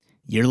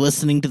You're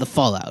listening to The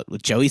Fallout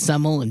with Joey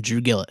Semmel and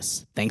Drew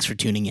Gillis. Thanks for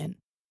tuning in.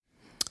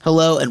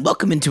 Hello, and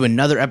welcome into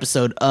another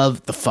episode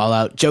of The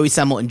Fallout. Joey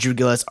Semmel and Drew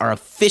Gillis are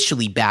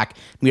officially back.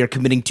 We are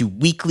committing to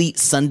weekly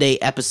Sunday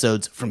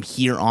episodes from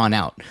here on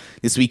out.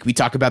 This week, we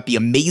talk about the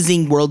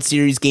amazing World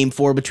Series Game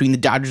 4 between the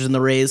Dodgers and the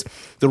Rays,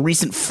 the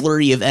recent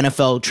flurry of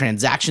NFL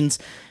transactions,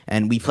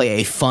 and we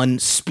play a fun,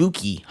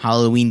 spooky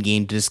Halloween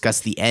game to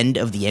discuss the end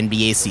of the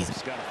NBA season.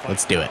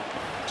 Let's do it.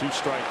 2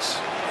 strikes.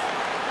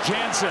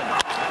 Jansen.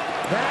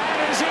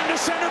 That is into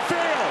center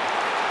field.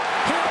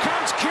 Here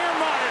comes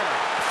Kiermaier.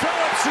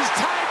 Phillips has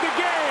tied the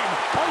game.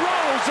 A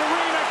Rose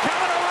Arena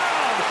coming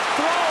around.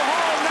 Throw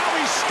home. Now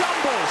he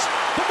stumbles.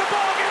 But the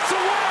ball gets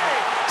away.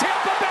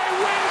 Tampa Bay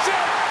wins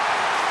it.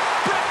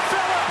 Brett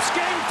Phillips,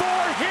 Game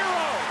 4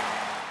 hero.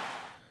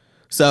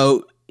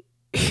 So,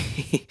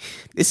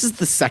 this is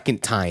the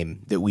second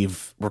time that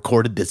we've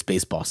recorded this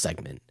baseball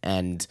segment.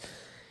 And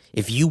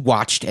if you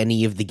watched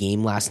any of the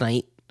game last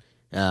night,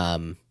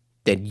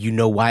 then you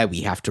know why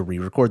we have to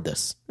re-record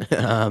this.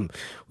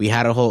 We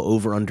had a whole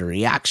over-under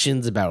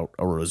reactions about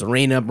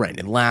Arozarena,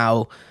 Brandon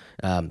Lau,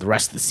 the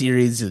rest of the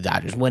series, the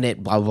Dodgers win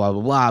it, blah, blah,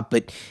 blah, blah.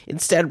 But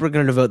instead, we're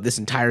going to devote this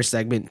entire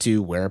segment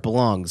to where it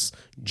belongs,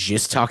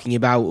 just talking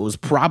about what was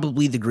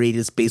probably the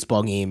greatest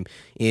baseball game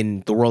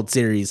in the World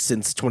Series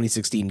since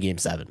 2016 Game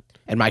 7.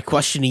 And my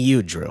question to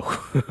you, Drew,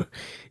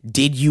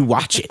 did you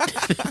watch it?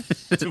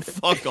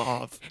 Fuck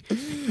off.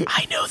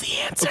 I know the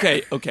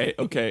answer.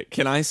 Okay.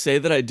 Can I say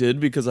that I did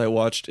because I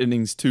watched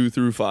innings 2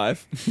 through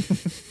 5?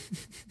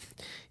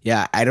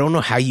 Yeah, I don't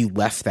know how you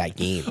left that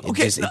game.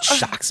 It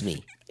shocks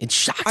me. It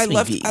shocks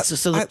me.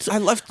 I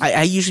left.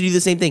 I usually do the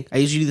same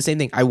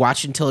thing. I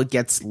watch until it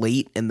gets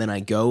late, and then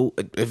I go.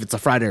 If it's a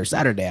Friday or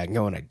Saturday, I can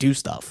go and I do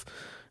stuff,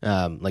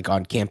 like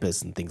on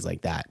campus and things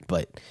like that.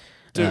 But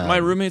dude, my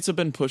roommates have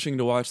been pushing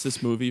to watch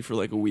this movie for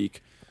like a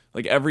week.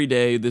 Like every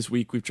day this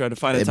week, we've tried to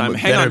find a time.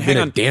 Hang on.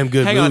 Damn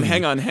good movie.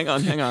 Hang on.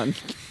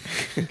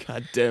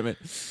 God damn it.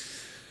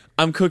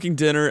 I'm cooking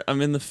dinner.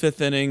 I'm in the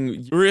 5th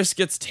inning. Urias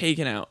gets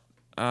taken out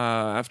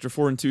after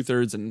 4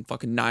 2/3 and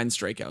fucking 9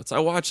 strikeouts. I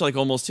watch like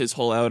almost his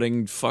whole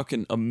outing.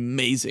 Fucking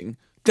amazing.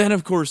 Then,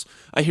 of course,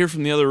 I hear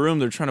from the other room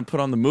they're trying to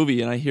put on the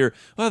movie, and I hear,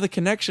 well, the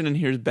connection in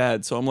here is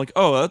bad. So I'm like,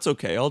 oh, that's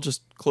okay. I'll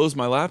just close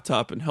my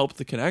laptop and help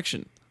the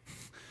connection.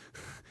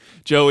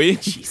 Joey.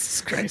 Jesus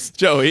Christ.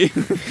 Joey.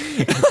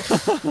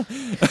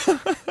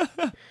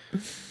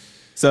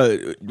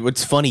 So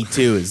what's funny,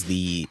 too, is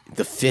the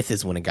 5th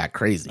is when it got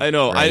crazy. I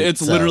know. Right?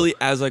 It's literally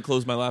as I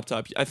close my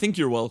laptop. I think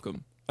you're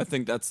welcome. I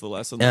think that's the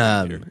lesson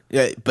here.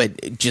 Yeah,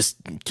 but just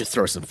to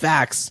throw some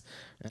facts,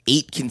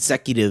 8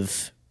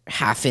 consecutive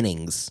half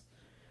innings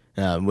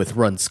with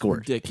runs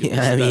scored. Ridiculous.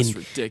 That's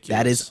ridiculous.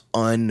 That is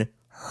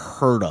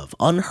unheard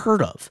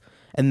of.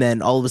 And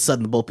then all of a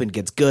sudden the bullpen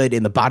gets good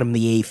in the bottom of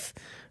the 8th.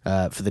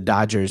 For the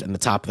Dodgers and the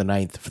top of the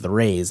 9th for the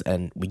Rays,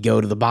 and we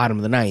go to the bottom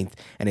of the 9th,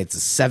 and it's a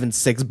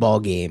 7-6 ball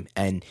game,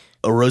 and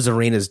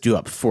Arozarena is due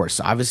up 4.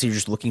 So obviously you're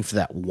just looking for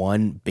that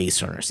one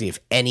base runner, see if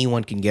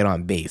anyone can get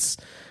on base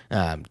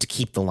to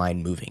keep the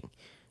line moving.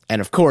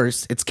 And of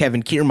course, it's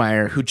Kevin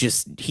Kiermaier, who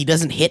he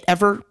doesn't hit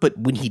ever, but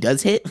when he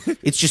does hit,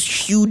 it's just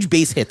huge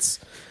base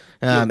hits.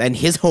 And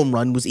his home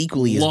run was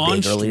equally as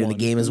big earlier in the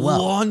game as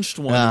well. Launched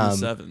one in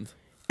the 7th.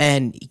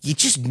 And you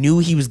just knew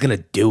he was gonna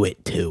do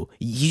it too.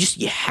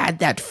 You had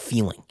that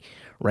feeling,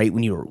 right,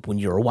 when you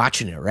were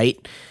watching it,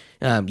 right?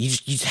 You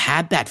just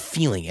had that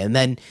feeling, and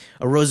then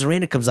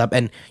Arozarena comes up,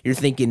 and you're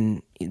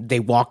thinking they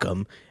walk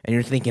him, and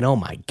you're thinking, oh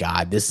my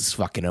god, this is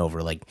fucking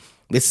over. Like,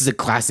 this is a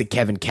classic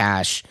Kevin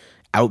Cash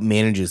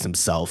outmanages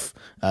himself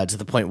to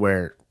the point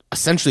where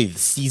essentially the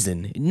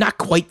season, not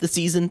quite the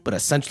season, but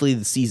essentially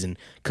the season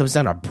comes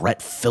down to Brett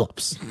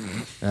Phillips,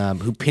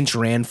 who pinch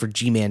ran for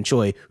G-Man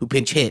Choi, who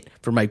pinch hit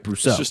for Mike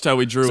Brousseau. It's just how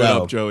we drew it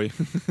up, Joey.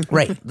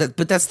 Right. But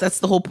that's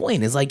the whole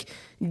point. Is like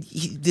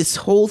this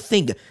whole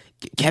thing.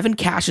 Kevin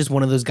Cash is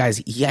one of those guys.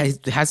 He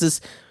has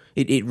this.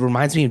 It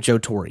reminds me of Joe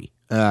Torre.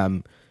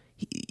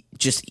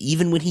 Just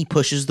even when he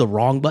pushes the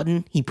wrong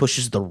button, he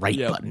pushes the right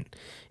button.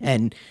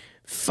 And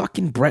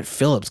fucking Brett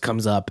Phillips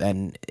comes up,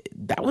 and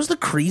that was the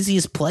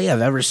craziest play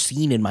I've ever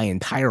seen in my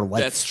entire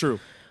life. That's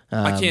true.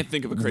 I can't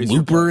think of a crazier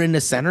looper play. In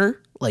the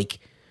center. Like,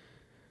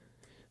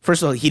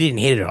 first of all, he didn't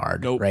hit it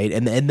hard, right?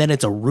 And then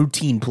it's a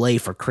routine play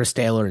for Chris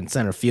Taylor in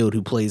center field,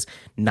 who plays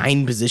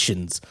 9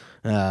 positions.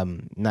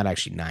 Not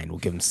actually 9. We'll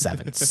give him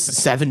 7.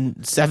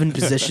 seven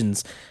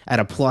positions at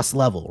a plus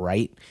level,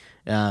 right?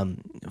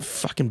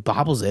 Fucking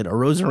bobbles it.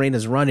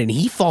 Arozarena's running.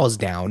 He falls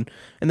down,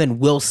 and then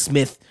Will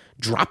Smith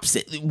drops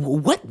it.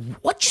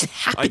 What just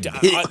happened?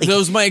 That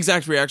was my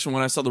exact reaction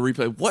when I saw the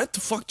replay. What the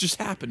fuck just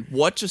happened?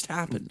 What just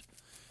happened?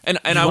 And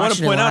I want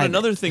to point out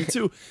another thing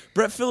too.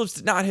 Brett Phillips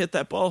did not hit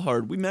that ball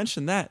hard. We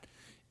mentioned that.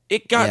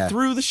 It got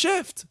through the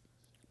shift.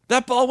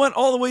 That ball went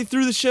all the way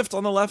through the shift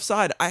on the left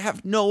side. I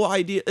have no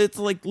idea. It's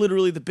like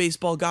literally the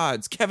baseball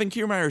gods. Kevin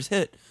Kiermaier's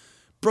hit.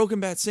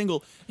 Broken bat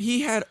single.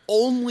 He had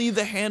only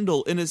the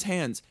handle in his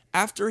hands.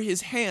 After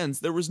his hands,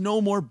 there was no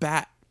more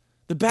bat.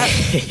 The bat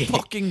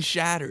fucking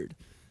shattered.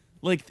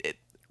 Like,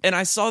 And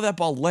I saw that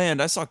ball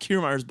land. I saw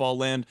Kiermaier's ball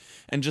land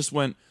and just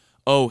went,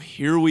 oh,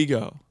 here we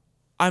go.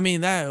 I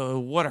mean,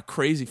 what a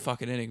crazy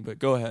fucking inning, but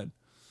go ahead.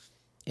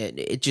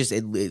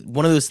 It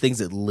one of those things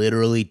that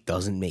literally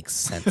doesn't make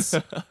sense.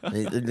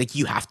 Like,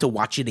 you have to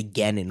watch it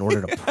again in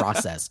order to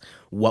process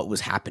what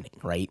was happening,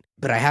 right?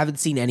 But I haven't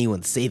seen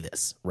anyone say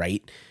this,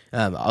 right?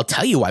 I'll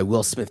tell you why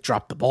Will Smith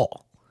dropped the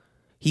ball.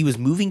 He was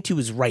moving to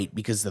his right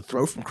because the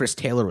throw from Chris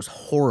Taylor was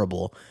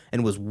horrible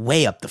and was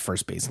way up the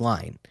first base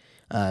line.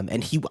 And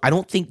I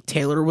don't think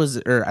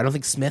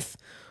Smith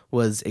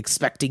was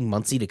expecting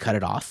Muncy to cut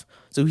it off.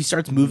 So he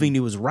starts moving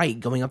to his right,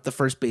 going up the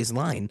first base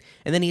line,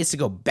 and then he has to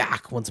go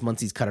back once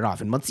Muncy's cut it off.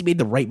 And Muncy made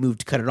the right move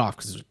to cut it off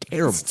because it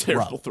was a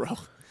terrible throw.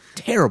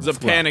 Terrible It was a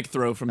panic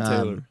throw from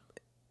Taylor.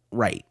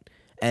 Right.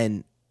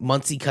 And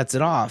Muncy cuts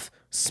it off.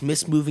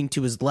 Smith's moving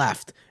to his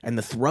left, and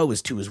the throw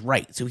is to his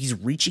right. So he's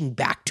reaching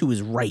back to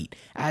his right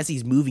as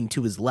he's moving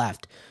to his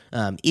left,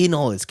 in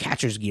all his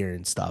catcher's gear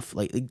and stuff.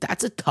 Like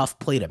that's a tough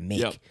play to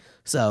make. Yep.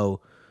 So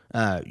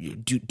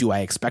do I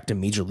expect a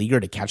major leaguer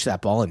to catch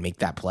that ball and make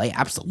that play?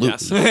 Absolutely.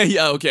 Yes.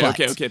 Yeah. Okay.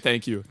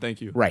 Thank you.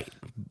 Right.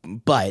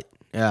 But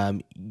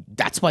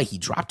that's why he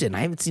dropped it, and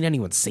I haven't seen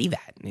anyone say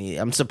that.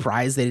 I'm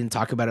surprised they didn't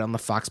talk about it on the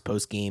Fox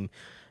post game.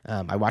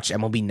 I watched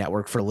MLB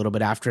Network for a little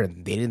bit after,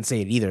 and they didn't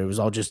say it either. It was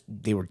all just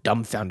they were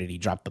dumbfounded he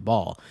dropped the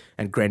ball.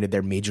 And granted,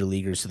 they're major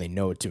leaguers, so they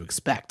know what to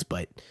expect.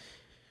 But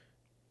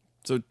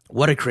so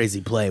what a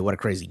crazy play! What a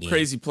crazy game!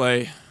 Crazy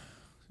play.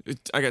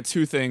 I got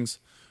two things.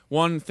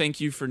 One, thank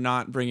you for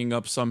not bringing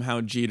up somehow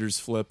Jeter's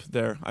flip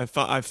there. I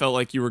felt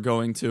like you were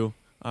going to,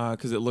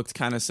 because it looked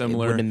kind of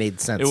similar. It wouldn't have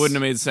made sense. It wouldn't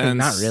have made sense.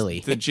 Not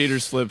really. The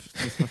Jeter's flip.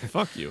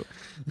 Fuck you.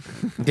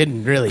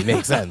 Didn't really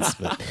make sense.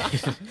 But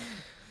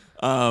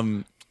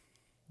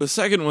the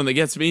second one that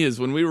gets me is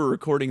when we were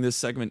recording this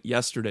segment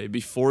yesterday,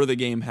 before the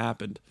game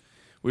happened.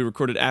 We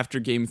recorded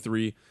after Game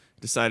 3,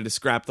 decided to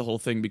scrap the whole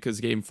thing because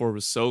Game 4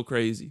 was so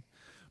crazy.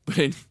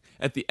 But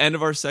at the end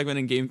of our segment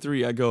in Game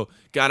 3, I go,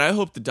 God, I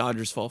hope the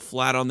Dodgers fall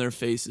flat on their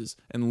faces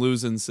and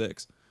lose in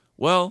 6.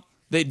 Well,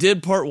 they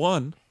did part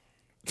 1.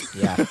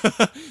 Yeah.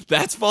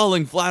 That's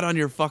falling flat on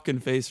your fucking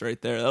face right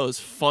there. That was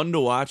fun to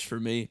watch for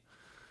me.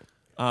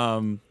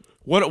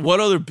 What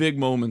other big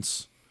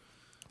moments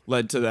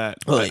led to that?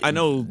 Well, I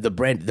know the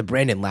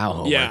Brandon Lau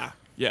homer. Yeah.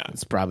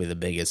 It's probably the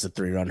biggest. The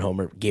 3-run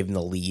homer gave them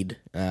the lead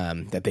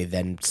that they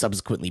then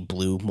subsequently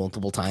blew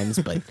multiple times.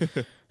 But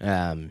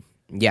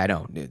yeah,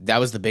 no, that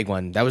was the big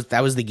one. That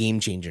was the game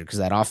changer because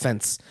that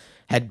offense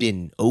had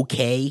been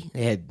okay.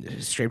 They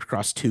had scraped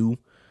across 2,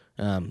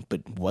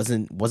 but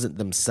wasn't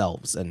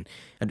themselves. And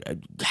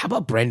how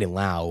about Brandon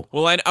Lau?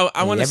 Well,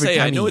 I want to say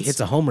I know he hits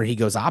a homer, he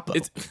goes oppo.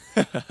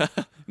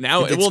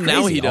 Now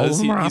he does.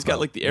 He's got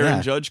like the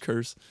Aaron Judge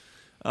curse.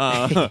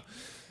 No,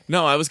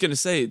 I was gonna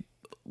say,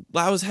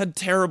 Lau's had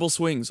terrible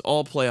swings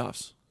all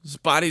playoffs. His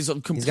body's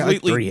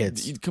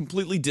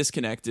completely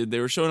disconnected. They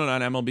were showing it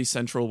on MLB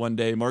Central one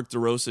day. Mark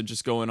DeRosa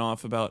just going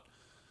off about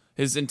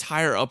his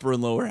entire upper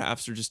and lower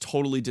halves are just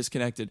totally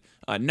disconnected.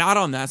 Not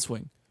on that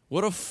swing.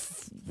 What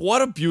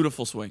a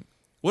beautiful swing.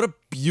 What a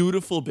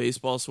beautiful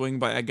baseball swing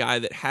by a guy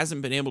that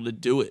hasn't been able to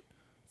do it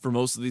for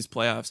most of these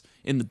playoffs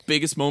in the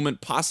biggest moment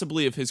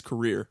possibly of his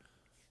career.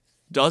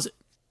 Does it?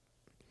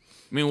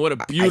 I mean, what a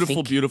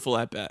beautiful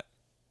at-bat.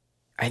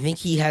 I think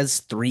he has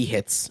 3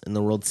 hits in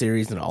the World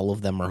Series, and all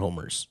of them are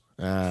homers.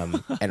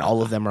 And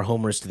all of them are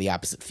homers to the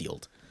opposite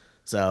field.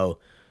 So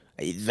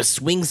the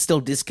swing's still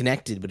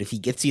disconnected, but if he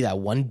gets you that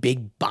one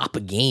big bop a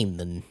game,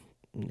 then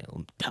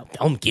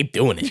tell him keep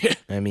doing it.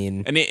 I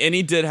mean, and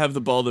he did have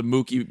the ball that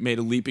Mookie made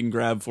a leaping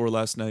grab for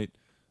last night.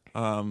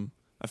 I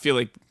feel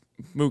like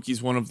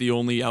Mookie's one of the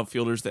only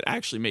outfielders that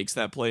actually makes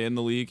that play in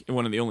the league, and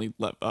one of the only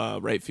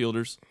right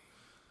fielders.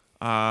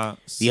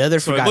 The other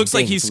so it looks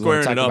like he's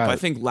squaring it up. I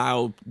think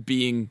Lau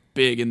being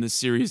big in this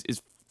series is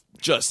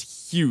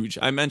just huge.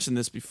 I mentioned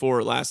this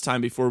last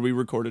time before we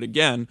recorded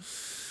again.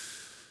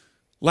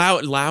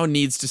 Lau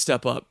needs to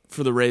step up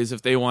for the Rays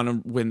if they want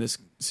to win this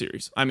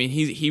series. I mean,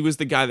 he was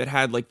the guy that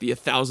had like the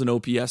 1,000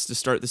 OPS to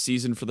start the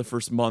season for the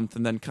first month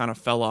and then kind of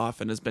fell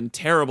off and has been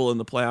terrible in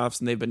the playoffs,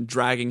 and they've been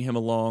dragging him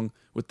along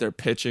with their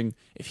pitching.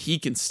 If he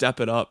can step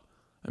it up,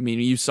 I mean,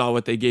 you saw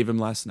what they gave him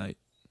last night.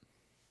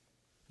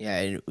 Yeah,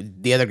 and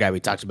the other guy we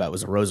talked about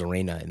was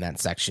Rosarena in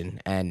that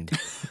section, and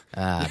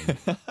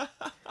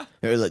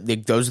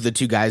those are the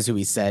 2 guys who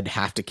we said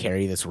have to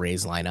carry this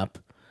Rays lineup.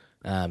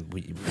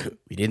 We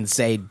didn't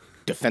say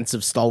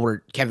defensive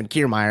stalwart Kevin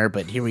Kiermaier,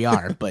 but here we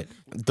are. But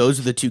those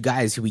are the 2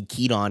 guys who we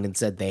keyed on and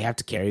said they have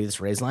to carry this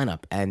Rays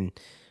lineup. And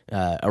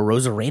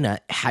Rosarena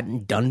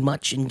hadn't done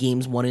much in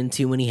games 1 and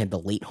 2 when he had the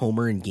late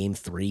homer in game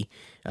 3,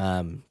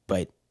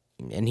 but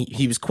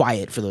he was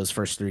quiet for those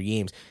first 3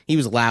 games. He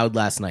was loud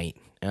last night.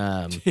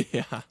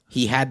 Yeah.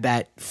 He had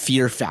that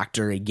fear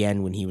factor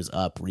again when he was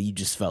up, where you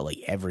just felt like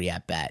every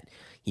at bat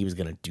he was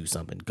gonna do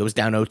something. Goes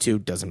down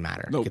 0-2, doesn't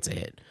matter. Nope. Gets a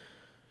hit.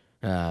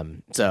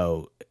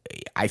 So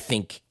I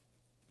think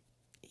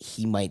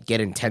he might get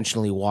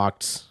intentionally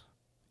walked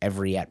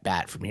every at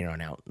bat from here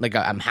on out. Like,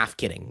 I'm half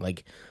kidding.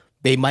 Like,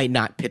 they might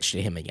not pitch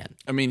to him again.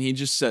 I mean, he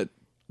just set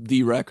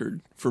the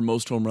record for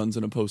most home runs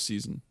in a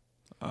postseason.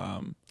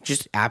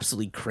 Just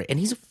absolutely crazy. And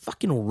he's a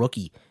fucking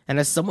rookie. And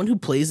as someone who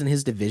plays in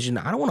his division,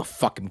 I don't want to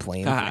fucking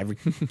play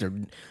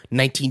him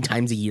 19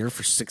 times a year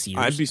for 6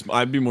 years.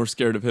 I'd be more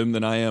scared of him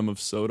than I am of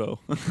Soto.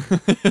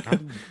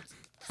 I'm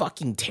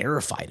fucking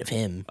terrified of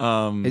him.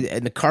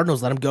 And the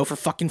Cardinals let him go for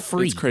fucking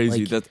free. It's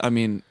crazy.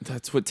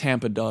 That's what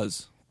Tampa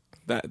does.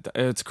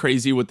 It's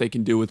crazy what they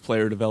can do with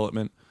player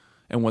development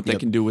and what they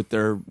can do with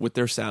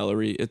their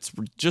salary. It's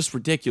just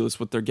ridiculous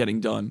what they're getting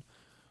done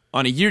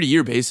on a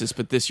year-to-year basis,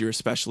 but this year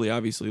especially.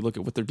 Obviously, look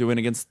at what they're doing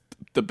against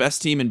the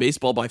best team in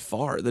baseball by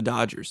far, the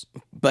Dodgers.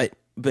 But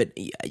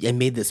I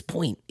made this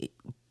point.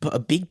 A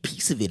big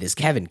piece of it is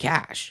Kevin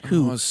Cash,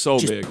 who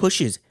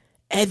pushes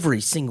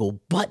every single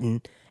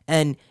button,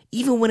 and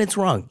even when it's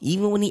wrong,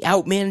 even when he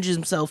outmanages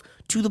himself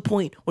to the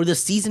point where the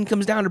season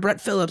comes down to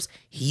Brett Phillips,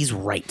 he's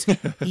right.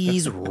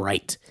 He's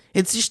right.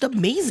 It's just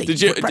amazing.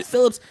 Brett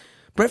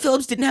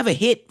Phillips didn't have a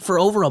hit for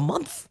over a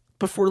month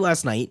before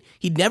last night.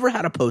 He'd never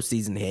had a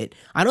postseason hit.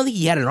 I don't think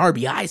he had an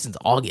RBI since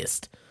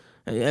August.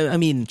 I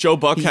mean, Joe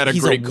Buck had a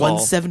great call.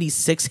 He's a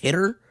 176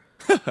 hitter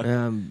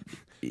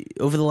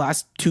over the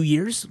last 2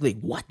 years. Like,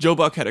 what? Joe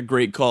Buck had a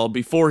great call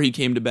before he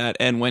came to bat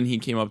and when he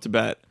came up to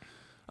bat.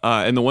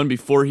 And the one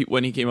before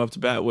when he came up to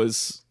bat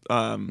was,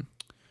 or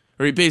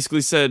he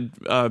basically said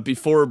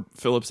before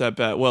Phillips at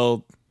bat,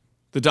 well,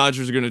 the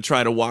Dodgers are going to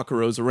try to walk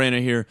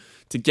Arozarena here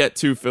to get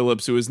to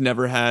Phillips, who has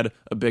never had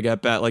a big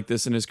at-bat like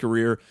this in his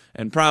career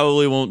and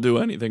probably won't do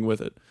anything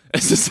with it.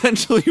 It's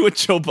essentially what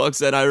Joe Buck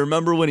said. I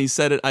remember when he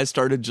said it, I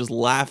started just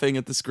laughing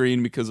at the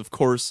screen because, of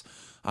course,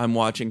 I'm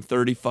watching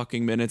 30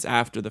 fucking minutes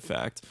after the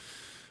fact.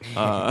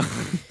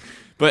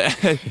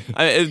 But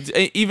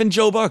even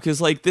Joe Buck is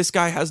like, this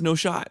guy has no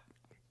shot.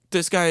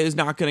 This guy is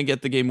not going to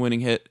get the game-winning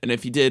hit, and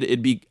if he did,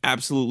 it'd be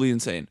absolutely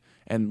insane.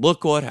 And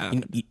look what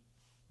happened.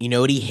 You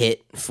know what he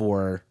hit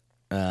for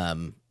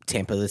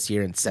Tampa this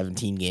year in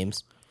 17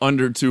 games?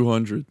 Under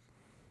 200.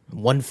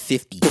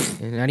 150.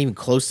 Not even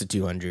close to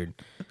 200.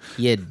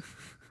 He had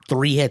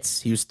 3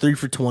 hits. He was 3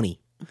 for 20.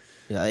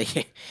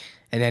 And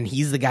then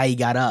he's the guy he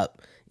got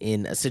up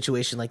in a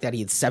situation like that.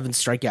 He had 7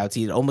 strikeouts.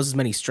 He had almost as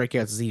many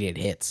strikeouts as he did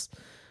hits.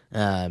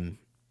 In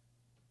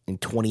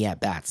 20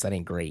 at-bats. That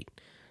ain't great.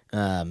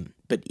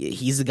 But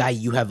he's the guy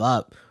you have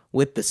up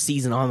with the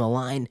season on the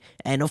line,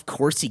 and of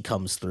course he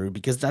comes through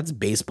because that's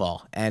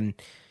baseball. And,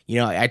 you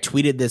know, I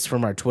tweeted this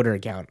from our Twitter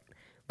account.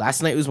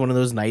 Last night was one of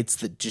those nights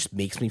that just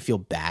makes me feel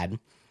bad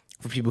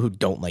for people who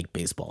don't like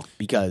baseball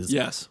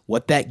because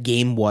what that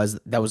game was,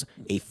 that was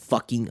a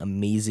fucking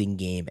amazing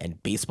game,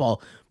 and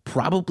baseball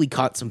probably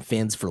caught some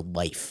fans for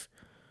life.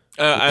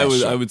 I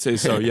would say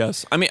so,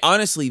 yes. I mean,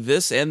 honestly,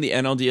 this and the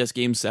NLDS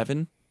Game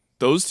 7,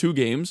 those 2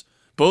 games,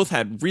 both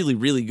had really,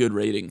 really good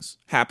ratings.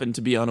 Happened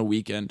to be on a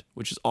weekend,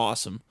 which is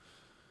awesome.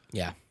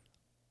 Yeah.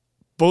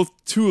 Both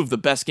 2 of the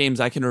best games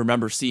I can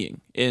remember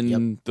seeing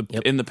in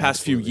the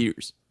past few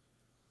years.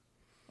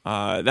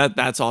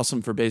 That's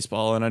awesome for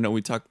baseball, and I know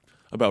we talk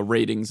about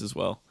ratings as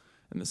well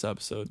in this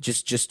episode.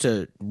 Just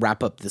to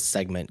wrap up this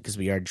segment, because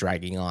we are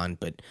dragging on,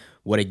 but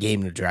what a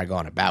game to drag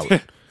on about.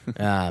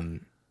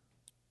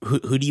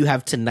 Who do you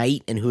have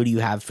tonight, and who do you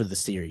have for the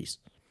series?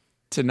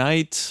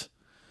 Tonight,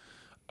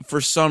 for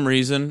some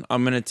reason,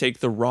 I'm going to take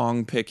the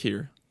wrong pick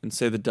here and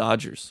say the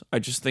Dodgers. I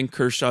just think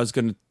Kershaw is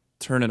going to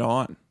turn it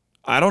on.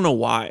 I don't know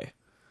why.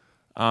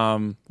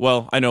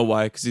 Well, I know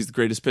why, because he's the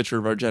greatest pitcher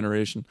of our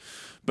generation.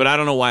 But I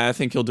don't know why I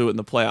think he'll do it in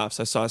the playoffs.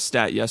 I saw a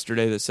stat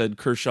yesterday that said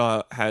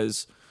Kershaw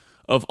has,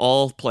 of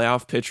all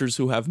playoff pitchers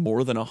who have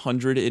more than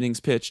 100 innings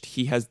pitched,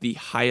 he has the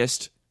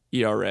highest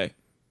ERA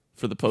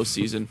for the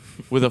postseason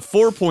with a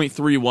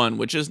 4.31,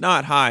 which is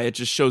not high. It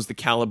just shows the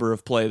caliber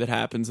of play that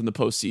happens in the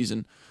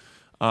postseason.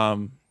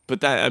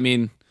 But that, I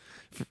mean,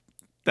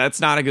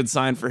 that's not a good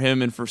sign for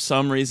him. And for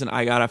some reason,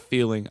 I got a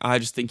feeling. I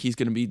just think he's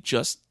going to be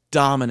just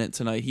dominant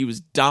tonight. He was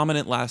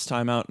dominant last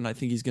time out, and I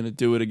think he's going to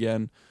do it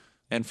again.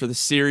 And for the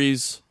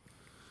series,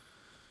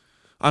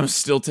 I'm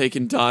still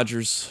taking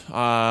Dodgers,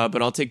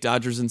 but I'll take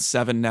Dodgers in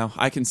 7 now.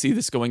 I can see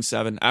this going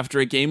 7. After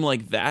a game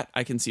like that,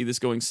 I can see this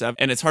going 7.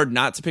 And it's hard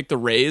not to pick the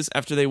Rays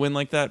after they win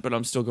like that, but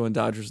I'm still going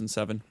Dodgers in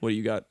 7. What do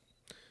you got?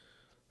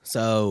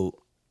 So,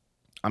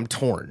 I'm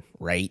torn,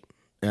 right?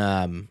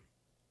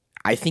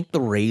 I think the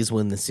Rays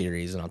win the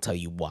series, and I'll tell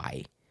you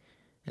why.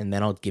 And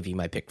then I'll give you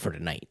my pick for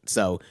tonight.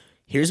 So,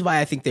 here's why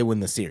I think they win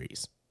the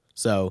series.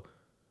 So,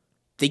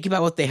 think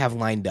about what they have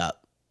lined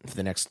up for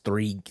the next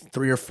three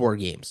or 4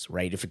 games,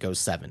 right? If it goes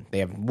 7. They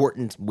have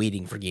Morton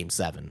waiting for game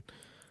 7.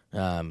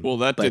 Well,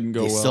 that didn't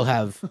go well.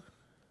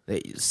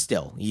 They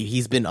still have...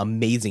 he's been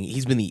amazing.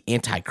 He's been the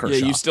anti-Kershaw.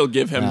 Yeah, you still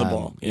give him the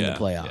ball. In the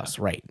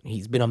playoffs, right.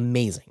 He's been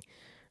amazing.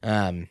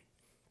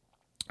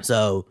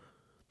 So,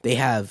 they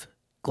have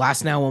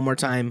Glasnow one more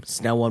time,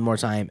 Snell one more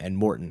time, and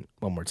Morton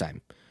one more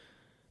time.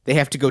 They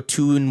have to go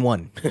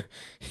 2-1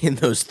 in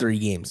those 3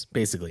 games,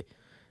 basically.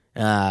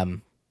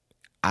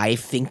 I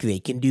think they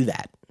can do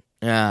that.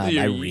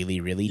 I really,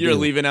 really do. You're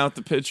leaving out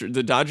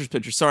the Dodgers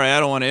pitcher. Sorry,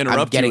 I don't want to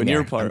interrupt you in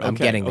your part. I'm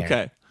getting there.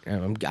 Okay.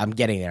 I'm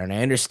getting there, and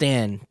I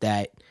understand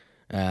that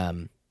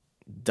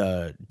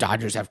the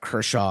Dodgers have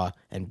Kershaw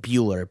and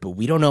Buehler, but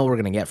we don't know what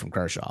we're going to get from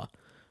Kershaw,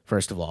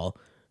 first of all.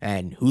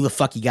 And who the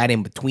fuck you got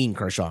in between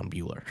Kershaw and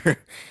Buehler?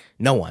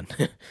 No one.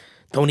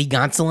 Tony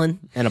Gonsolin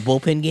and a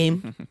bullpen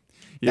game?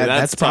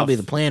 That's probably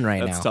the plan right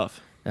now. That's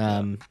tough.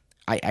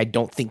 I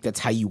don't think that's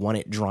how you want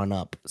it drawn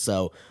up.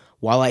 So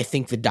while I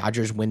think the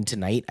Dodgers win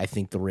tonight, I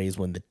think the Rays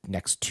win the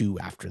next two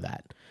after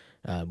that,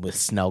 with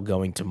Snell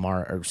going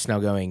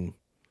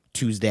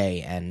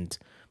Tuesday and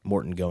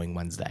Morton going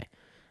Wednesday.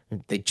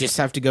 They just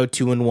have to go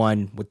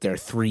 2-1 with their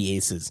three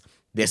aces.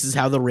 This is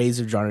how the Rays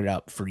have drawn it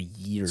up for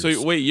years.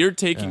 So wait, you're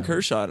taking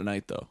Kershaw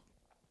tonight, though?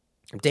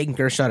 I'm taking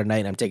Kershaw tonight,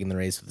 and I'm taking the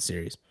Rays for the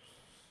series.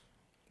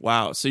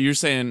 Wow. So you're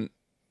saying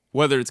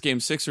whether it's Game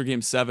 6 or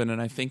Game 7, and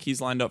I think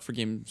he's lined up for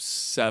Game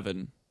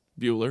 7,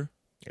 Buehler?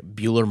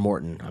 Buehler,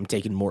 Morton. I'm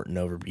taking Morton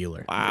over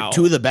Buehler. Wow.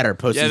 Two of the better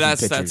postseason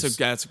pitchers.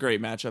 That's a great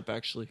matchup,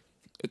 actually.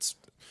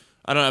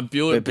 I don't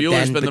know.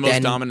 Buehler's been the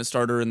most dominant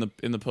starter in the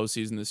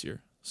postseason this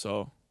year.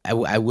 So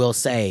I will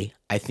say,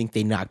 I think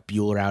they knocked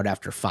Buehler out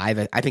after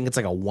 5. I think it's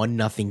like a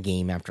 1-0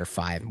 game after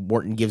 5.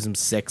 Morton gives him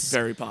 6.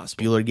 Very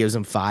possible. Buehler gives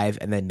him 5,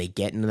 and then they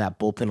get into that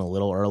bullpen a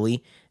little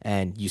early.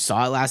 And you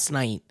saw it last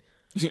night.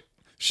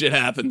 Shit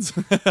happens.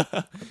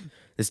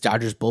 This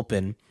Dodgers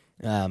bullpen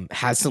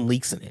has some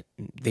leaks in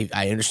it.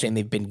 I understand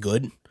they've been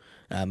good.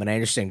 And I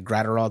understand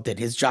Gratterall did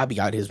his job. He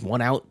got his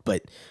one out.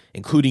 But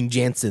including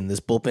Jansen, this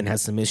bullpen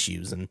has some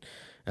issues. And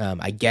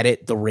I get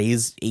it. The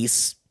Rays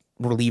ace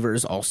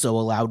relievers also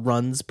allowed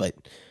runs, but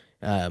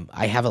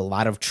I have a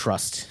lot of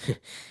trust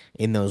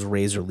in those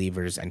Rays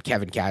relievers, and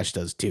Kevin Cash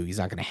does too. He's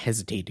not going to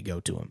hesitate to go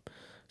to him.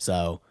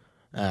 So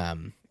I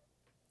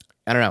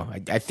don't know.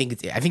 I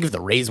think if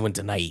the Rays win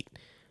tonight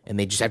and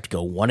they just have to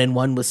go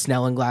 1-1 with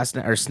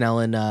Snell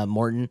and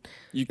Morton,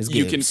 you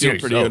can feel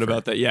pretty good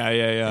about that. Yeah,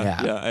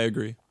 I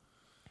agree.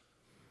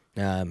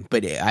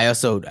 But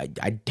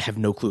I have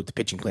no clue what the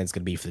pitching plan is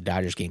going to be for the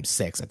Dodgers Game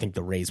 6. I think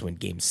the Rays win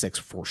Game 6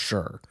 for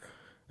sure.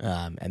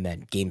 And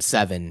then Game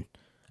 7,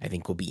 I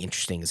think, will be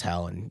interesting as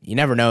hell. And you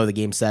never know, the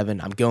Game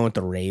 7, I'm going with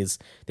the Rays.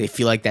 They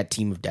feel like that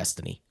team of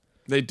destiny.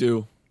 They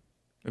do.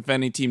 If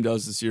any team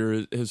does this year,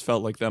 it has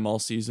felt like them all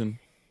season.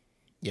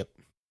 Yep.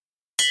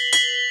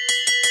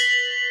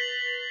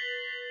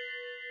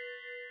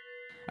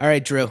 All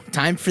right, Drew.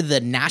 Time for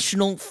the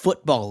National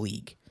Football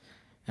League.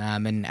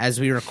 And as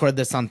we record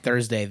this on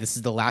Thursday, this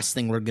is the last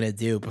thing we're going to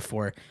do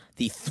before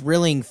the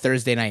thrilling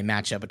Thursday night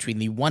matchup between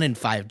the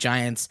 1-5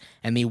 Giants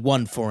and the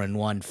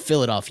 1-4-1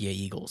 Philadelphia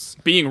Eagles.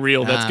 Being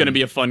real, that's going to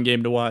be a fun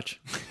game to watch.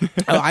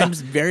 I'm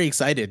very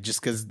excited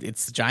just because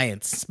it's the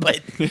Giants. But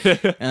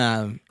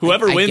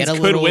whoever wins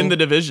could win the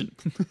division.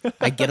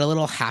 I get a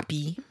little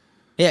happy.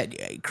 Yeah,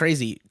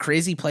 crazy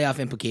playoff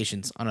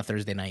implications on a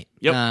Thursday night.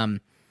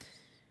 Yep.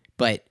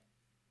 But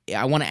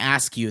I want to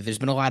ask you, there's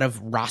been a lot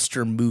of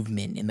roster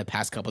movement in the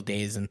past couple of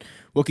days, and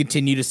we'll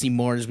continue to see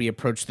more as we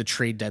approach the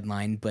trade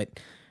deadline. But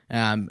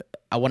I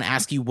want to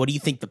ask you, what do you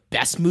think the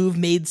best move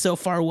made so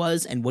far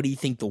was, and what do you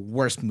think the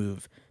worst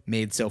move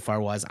made so far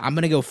was? I'm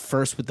going to go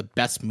first with the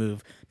best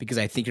move because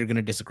I think you're going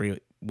to disagree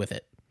with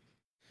it.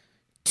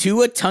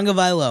 Tua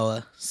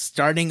Tagovailoa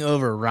starting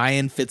over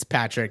Ryan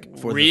Fitzpatrick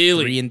for the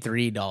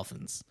 3-3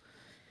 Dolphins.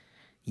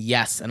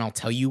 Yes, and I'll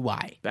tell you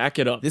why. Back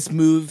it up. This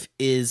move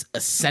is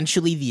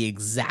essentially the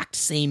exact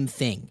same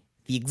thing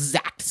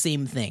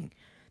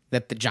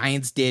that the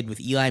Giants did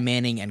with Eli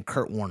Manning and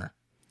Kurt Warner.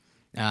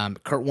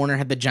 Kurt Warner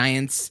had the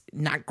Giants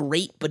not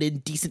great, but in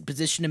decent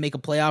position to make a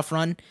playoff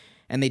run,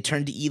 and they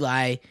turned to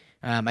Eli.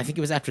 I think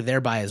it was after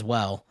their bye as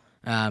well,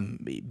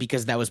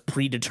 because that was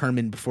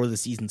predetermined before the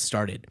season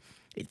started.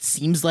 It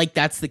seems like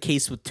that's the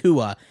case with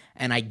Tua,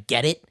 and I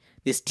get it.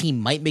 This team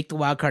might make the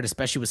wild card,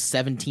 especially with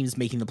 7 teams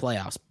making the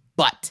playoffs.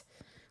 But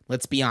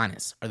let's be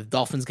honest. Are the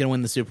Dolphins going to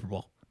win the Super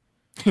Bowl?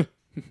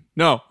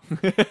 No.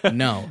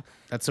 No.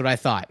 That's what I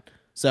thought.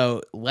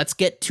 So let's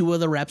get 2 of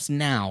the reps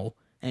now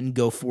and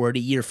go for it a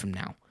year from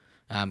now.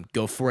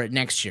 Go for it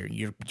next year.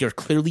 You're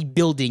clearly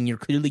building. You're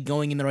clearly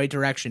going in the right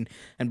direction.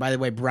 And by the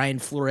way, Brian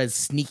Flores,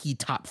 sneaky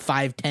top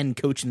 5-10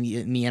 coach in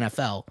the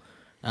NFL.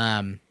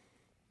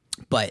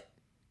 But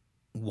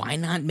why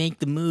not make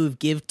the move?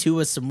 Give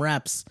Tua some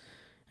reps,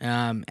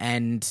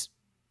 and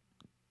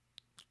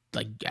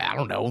I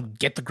don't know,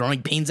 get the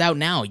growing pains out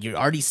now. You're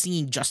already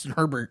seeing Justin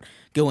Herbert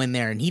go in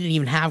there, and he didn't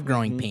even have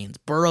growing pains.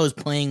 Burrow's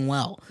playing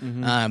well.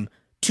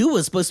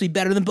 Tua's supposed to be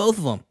better than both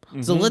of them.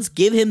 So let's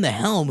give him the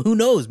helm. Who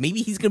knows?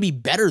 Maybe he's going to be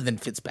better than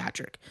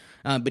Fitzpatrick.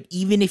 But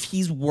even if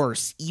he's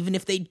worse, even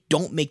if they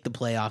don't make the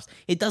playoffs,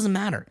 it doesn't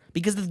matter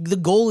because the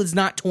goal is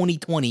not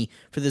 2020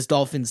 for this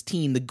Dolphins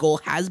team. The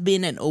goal has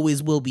been and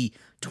always will be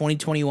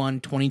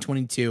 2021,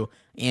 2022,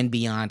 and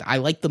beyond. I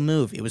like the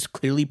move. It was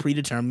clearly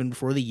predetermined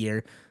before the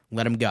year.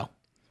 Let him go.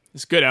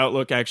 It's good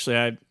outlook, actually.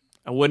 I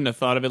wouldn't have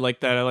thought of it like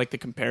that. I like the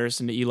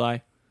comparison to Eli.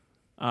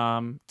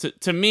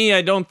 To me,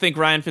 I don't think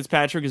Ryan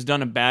Fitzpatrick has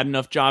done a bad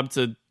enough job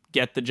to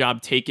get the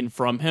job taken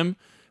from him.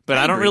 But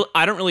I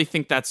don't really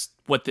think that's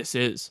what this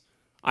is.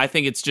 I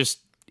think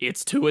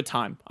it's Tua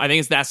time. I think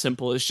it's that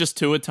simple. It's just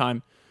Tua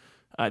time.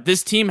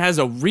 This team has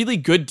a really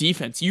good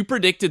defense. You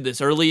predicted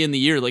this early in the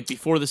year, like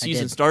before the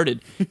season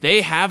started.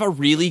 They have a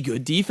really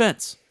good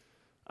defense.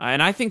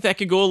 And I think that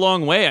could go a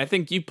long way. I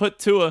think you put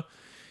Tua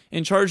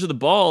in charge of the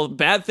ball,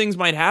 bad things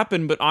might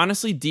happen, but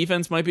honestly,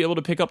 defense might be able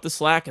to pick up the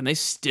slack, and they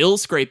still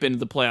scrape into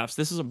the playoffs.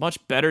 This is a much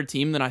better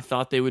team than I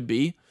thought they would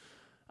be.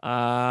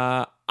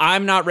 I'm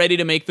not ready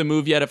to make the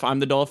move yet if I'm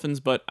the Dolphins,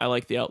 but I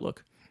like the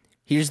outlook.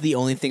 Here's the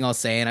only thing I'll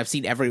say, and I've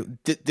seen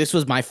this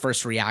was my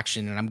first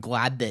reaction, and I'm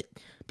glad that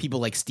people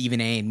like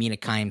Stephen A. and Mina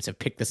Kimes have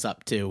picked this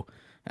up too,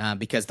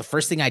 because the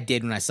first thing I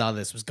did when I saw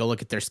this was go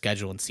look at their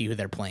schedule and see who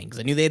they're playing, because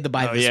I knew they had the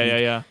bye this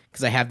week,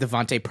 because I have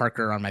Devontae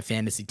Parker on my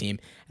fantasy team,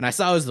 and I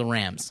saw it was the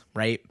Rams,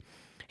 right?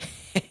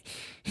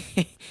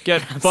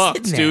 Get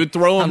fucked, dude.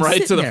 Throw them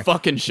right to the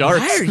fucking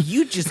Sharks. Why are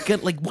you just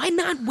why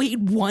not wait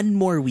one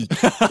more week?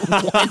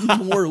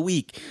 One more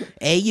week.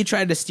 A, you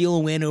tried to steal a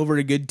win over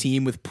a good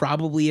team with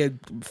probably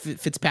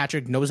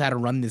Fitzpatrick knows how to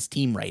run this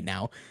team right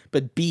now.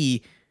 But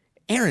B,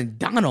 Aaron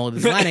Donald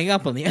is lining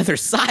up on the other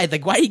side.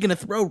 Like, why are you going to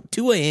throw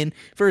Tua in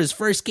for his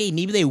first game?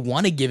 Maybe they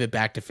want to give it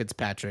back to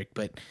Fitzpatrick,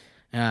 but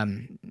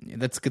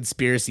that's a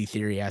conspiracy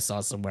theory I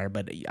saw somewhere,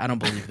 but I don't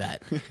believe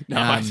that.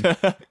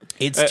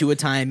 It's Tua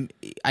time.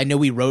 I know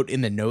we wrote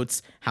in the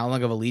notes how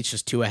long of a leash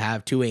does Tua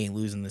have. Tua ain't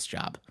losing this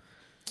job.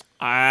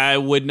 I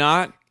would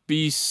not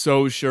be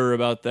so sure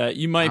about that.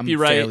 You might be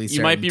right.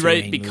 You might be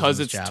right because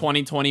it's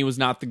 2020 was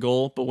not the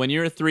goal. But when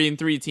you're a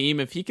 3-3 team,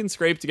 if he can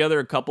scrape together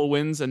a couple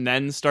wins and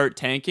then start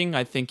tanking,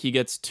 I think he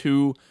gets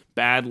 2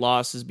 bad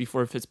losses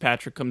before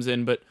Fitzpatrick comes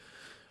in. But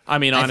I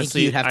mean,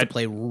 honestly, I think you'd have to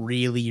play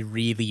really,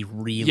 really,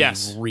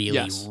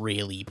 really,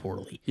 really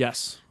poorly.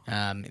 Yes.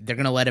 They're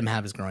going to let him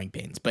have his growing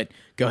pains. But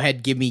go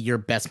ahead, give me your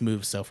best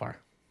move so far.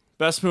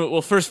 Best move.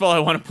 Well, first of all, I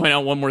want to point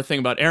out one more thing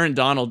about Aaron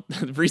Donald.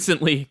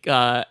 Recently,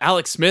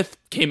 Alex Smith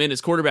came in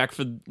as quarterback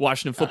for the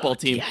Washington football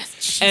team.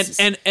 Yes,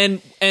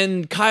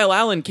 and Kyle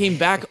Allen came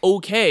back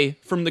okay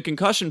from the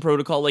concussion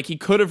protocol. Like, he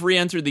could have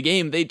re-entered the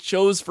game. They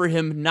chose for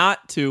him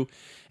not to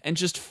and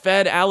just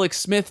fed Alex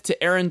Smith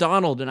to Aaron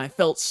Donald. And I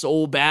felt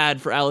so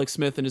bad for Alex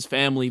Smith and his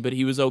family, but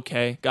he was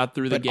okay. Got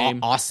through the game.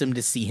 Awesome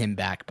to see him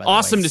back, by the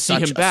awesome way. to see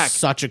him back.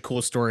 Such a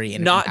cool story.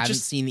 And not if you haven't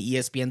just seen the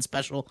ESPN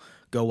special,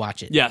 go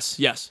watch it. Yes.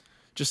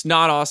 Just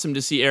not awesome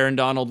to see Aaron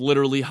Donald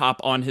literally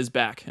hop on his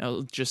back.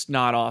 Just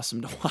not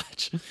awesome to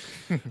watch.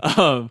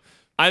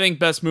 I think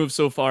best move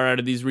so far out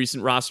of these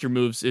recent roster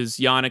moves is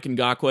Yannick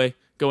Ngakoue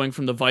going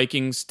from the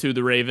Vikings to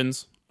the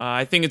Ravens.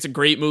 I think it's a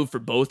great move for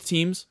both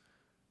teams.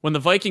 When the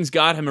Vikings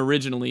got him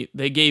originally,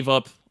 they gave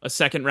up a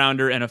 2nd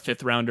rounder and a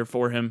 5th rounder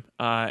for him.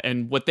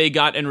 And what they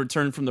got in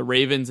return from the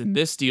Ravens in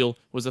this deal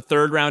was a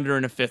 3rd rounder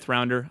and a 5th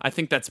rounder. I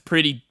think that's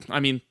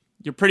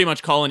you're pretty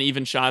much calling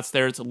even shots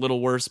there. It's a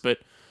little worse, but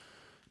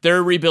they're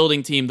a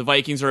rebuilding team. The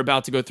Vikings are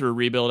about to go through a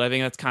rebuild. I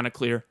think that's kind of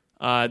clear.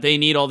 They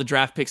need all the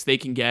draft picks they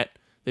can get.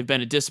 They've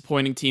been a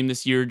disappointing team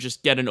this year.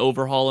 Just get an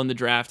overhaul in the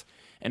draft.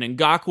 And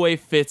Ngakoue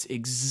fits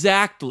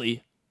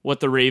exactly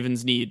what the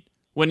Ravens need.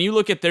 When you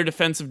look at their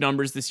defensive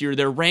numbers this year,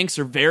 their ranks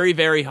are very,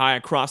 very high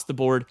across the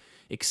board,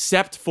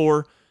 except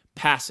for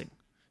passing.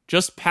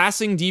 Just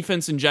passing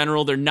defense in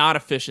general, they're not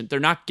efficient. They're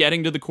not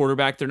getting to the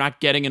quarterback. They're not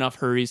getting enough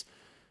hurries.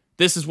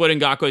 This is what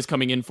Ngakoue is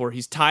coming in for.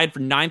 He's tied for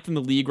 9th in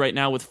the league right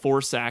now with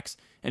 4 sacks,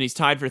 and he's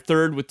tied for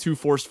 3rd with 2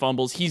 forced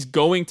fumbles. He's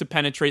going to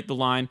penetrate the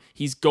line.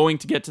 He's going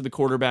to get to the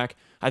quarterback.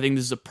 I think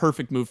this is a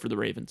perfect move for the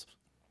Ravens.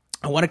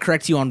 I want to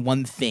correct you on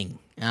one thing.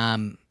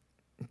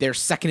 They're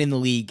 2nd in the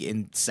league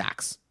in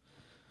sacks.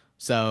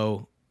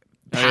 So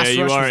pass rush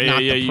was not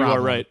the problem. You are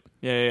right.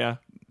 Yeah.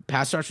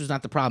 Pass rush was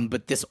not the problem,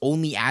 but this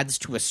only adds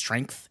to a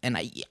strength, and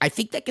I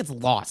think that gets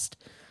lost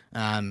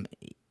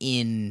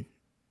in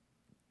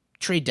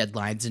trade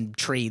deadlines and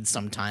trades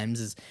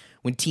sometimes, is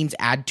when teams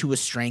add to a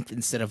strength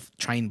instead of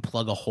trying to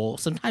plug a hole.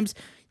 Sometimes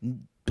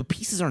the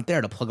pieces aren't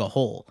there to plug a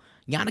hole.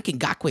 Yannick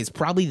Ngakoue is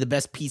probably the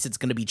best piece that's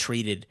going to be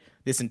traded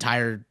this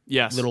entire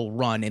little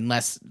run,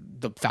 unless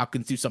the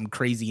Falcons do something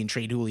crazy and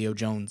trade Julio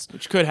Jones.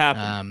 Which could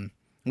happen.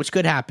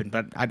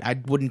 But I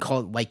wouldn't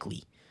call it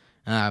likely.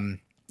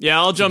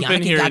 I'll jump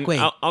in here. And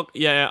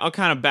I'll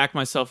kind of back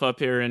myself up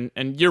here,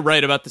 and you're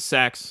right about the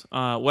sacks.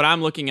 What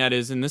I'm looking at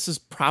is, and this is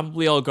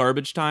probably all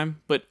garbage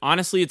time, but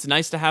honestly, it's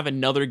nice to have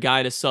another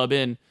guy to sub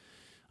in.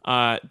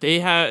 They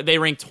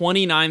rank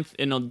 29th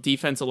in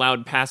defense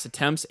allowed pass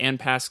attempts and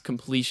pass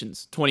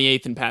completions,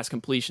 28th in pass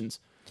completions,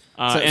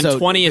 and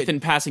 20th in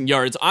passing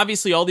yards.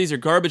 Obviously, all these are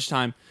garbage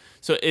time.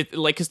 So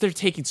because they're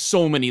taking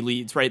so many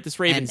leads, right? This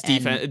Ravens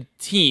defense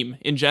team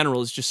in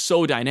general is just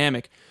so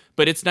dynamic.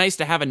 But it's nice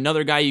to have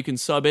another guy you can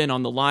sub in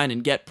on the line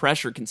and get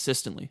pressure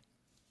consistently.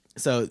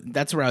 So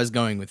that's where I was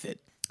going with it.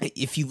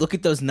 If you look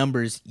at those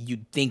numbers,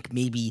 you'd think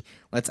maybe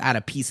let's add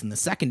a piece in the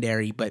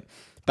secondary, but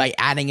by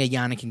adding a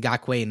Yannick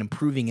Ngakoue and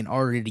improving an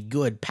already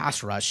good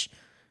pass rush,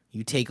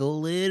 you take a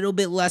little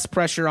bit less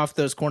pressure off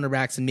those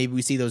cornerbacks, and maybe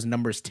we see those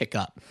numbers tick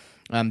up.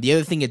 The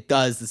other thing it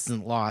does, this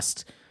isn't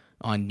lost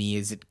on me,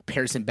 is it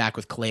pairs him back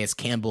with Calais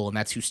Campbell, and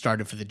that's who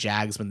started for the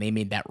Jags when they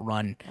made that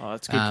run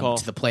that's a good call.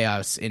 To the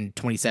playoffs in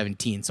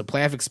 2017. So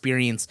playoff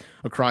experience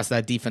across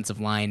that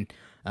defensive line.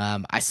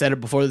 I said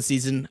it before the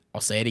season.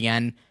 I'll say it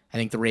again. I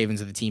think the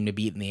Ravens are the team to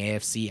beat in the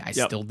AFC. I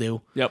still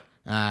do. Yep.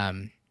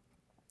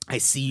 I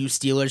see you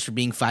Steelers for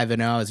being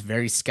 5-0. I was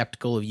very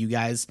skeptical of you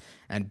guys,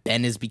 and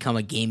Ben has become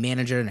a game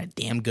manager and a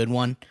damn good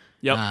one.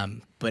 Yep.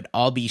 But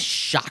I'll be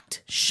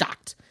shocked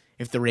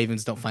if the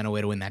Ravens don't find a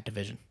way to win that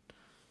division.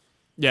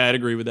 Yeah, I'd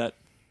agree with that.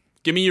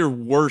 Give me your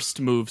worst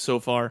move so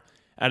far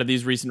out of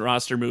these recent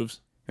roster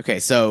moves. Okay,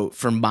 so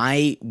for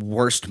my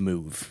worst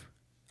move,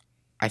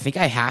 I think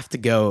I have to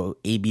go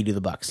AB to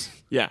the Bucks.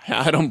 Yeah,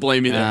 I don't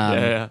blame you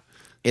there.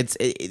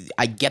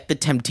 I get the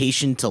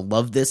temptation to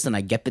love this, and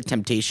I get the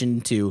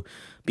temptation to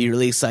be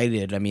really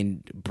excited. I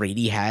mean,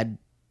 Brady had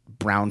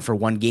Brown for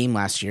one game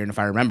last year, and if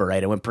I remember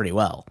right, it went pretty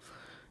well.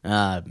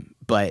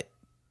 But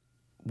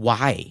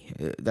why?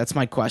 That's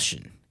my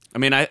question. I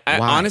mean, I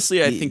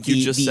honestly, I think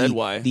you just said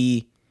why.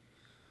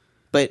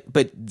 But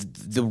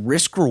the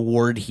risk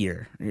reward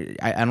here,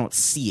 I don't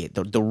see it.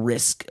 The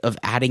risk of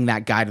adding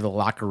that guy to the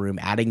locker room,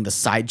 adding the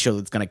sideshow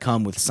that's going to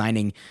come with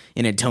signing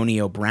an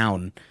Antonio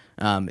Brown,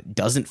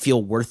 doesn't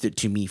feel worth it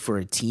to me for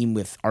a team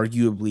with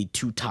arguably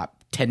two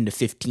top 10 to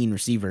 15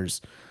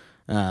 receivers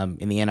in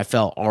the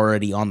NFL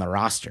already on the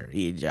roster.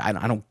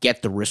 I don't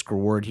get the risk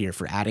reward here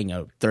for adding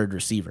a third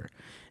receiver.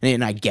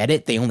 And I get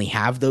it. They only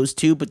have those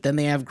two, but then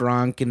they have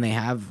Gronk and they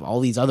have all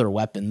these other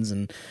weapons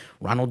and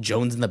Ronald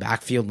Jones in the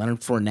backfield,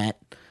 Leonard Fournette.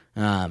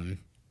 I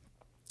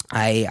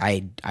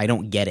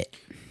don't get it,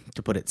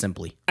 to put it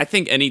simply. I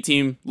think any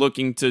team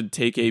looking to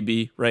take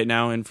AB right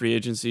now in free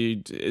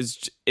agency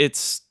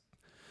it's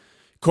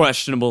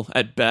questionable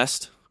at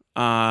best.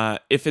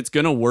 If it's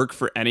going to work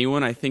for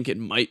anyone, I think it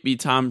might be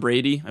Tom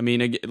Brady. I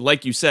mean,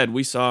 like you said,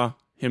 we saw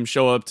him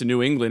show up to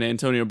New England,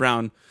 Antonio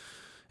Brown,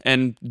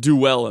 and do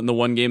well in the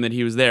one game that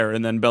he was there.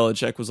 And then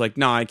Belichick was like,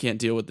 nah, I can't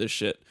deal with this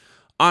shit.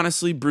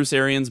 Honestly, Bruce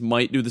Arians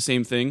might do the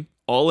same thing.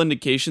 All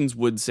indications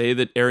would say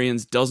that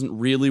Arians doesn't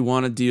really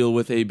want to deal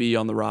with AB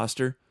on the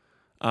roster.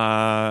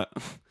 But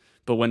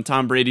when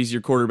Tom Brady's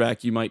your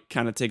quarterback, you might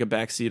kind of take a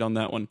backseat on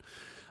that one.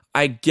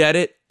 I get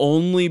it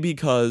only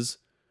because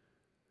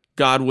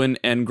Godwin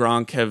and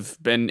Gronk have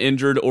been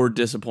injured or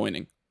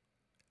disappointing.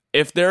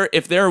 If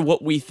they're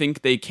what we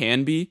think they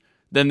can be,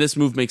 then this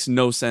move makes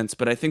no sense.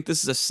 But I think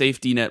this is a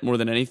safety net more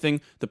than anything.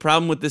 The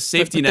problem with this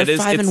safety net is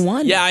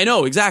 5-1. Yeah, I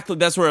know exactly.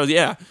 That's where I was.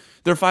 Yeah,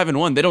 they're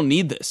 5-1. They don't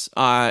need this.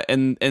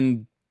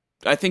 And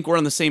I think we're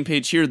on the same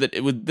page here that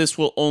this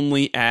will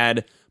only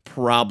add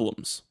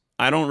problems.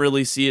 I don't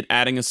really see it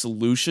adding a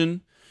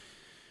solution.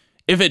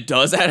 If it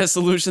does add a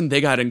solution, they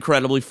got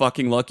incredibly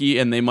fucking lucky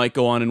and they might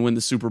go on and win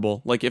the Super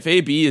Bowl. Like if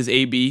AB is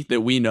AB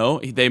that we know,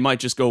 they might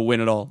just go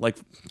win it all. Like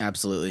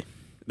absolutely.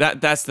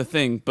 That's the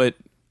thing, but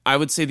I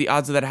would say the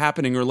odds of that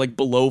happening are like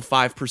below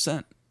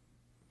 5%.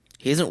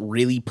 He hasn't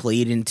really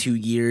played in 2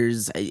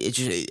 years. It's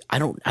just, I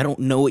don't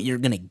know what you're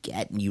gonna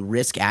get, and you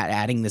risk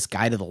adding this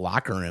guy to the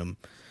locker room.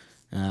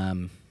 I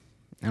don't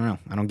know.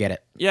 I don't get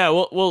it. Yeah,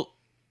 well,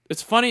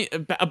 it's funny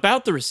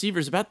about the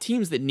receivers, about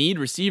teams that need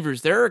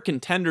receivers. There are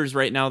contenders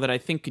right now that I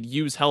think could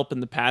use help in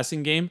the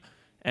passing game,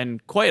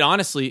 and quite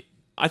honestly,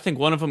 I think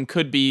one of them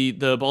could be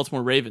the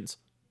Baltimore Ravens.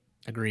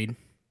 Agreed.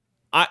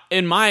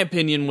 In my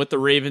opinion, what the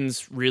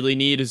Ravens really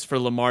need is for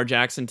Lamar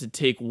Jackson to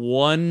take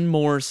one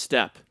more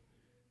step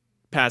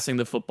passing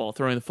the football,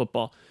 throwing the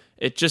football.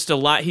 It's just a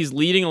lot. He's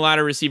leading a lot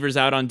of receivers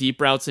out on deep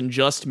routes and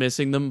just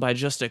missing them by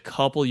just a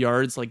couple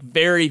yards, like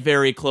very,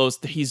 very close.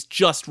 He's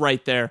just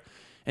right there,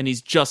 and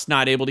he's just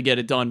not able to get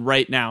it done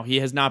right now. He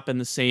has not been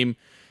the same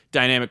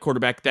dynamic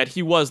quarterback that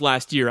he was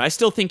last year. I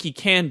still think he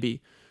can be.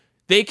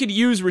 They could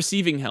use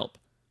receiving help.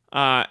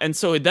 And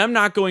so them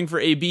not going for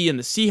AB and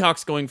the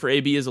Seahawks going for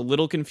AB is a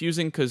little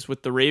confusing because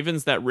with the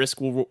Ravens, that risk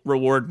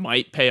reward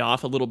might pay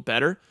off a little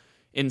better.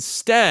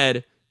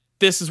 Instead,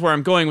 this is where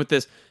I'm going with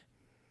this.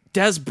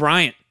 Dez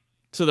Bryant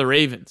to the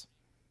Ravens.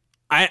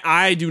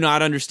 I do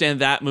not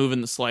understand that move in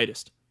the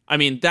slightest. I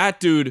mean, that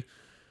dude,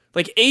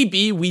 like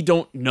AB, we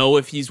don't know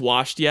if he's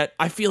washed yet.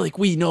 I feel like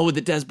we know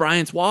that Dez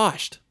Bryant's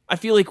washed. I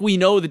feel like we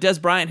know that Dez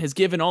Bryant has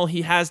given all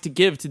he has to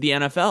give to the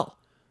NFL.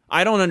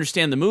 I don't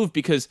understand the move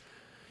because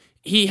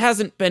he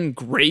hasn't been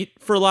great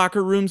for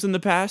locker rooms in the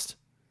past.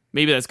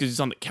 Maybe that's because he's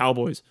on the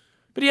Cowboys.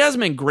 But he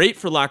hasn't been great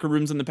for locker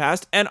rooms in the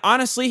past. And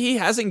honestly, he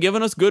hasn't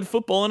given us good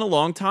football in a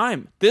long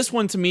time. This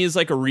one to me is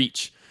like a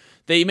reach.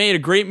 They made a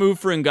great move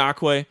for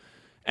Ngakoue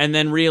and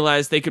then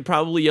realized they could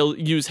probably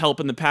use help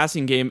in the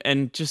passing game.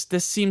 And just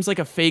this seems like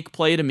a fake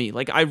play to me.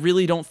 Like I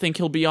really don't think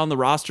he'll be on the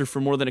roster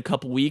for more than a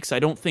couple weeks. I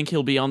don't think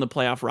he'll be on the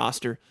playoff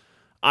roster.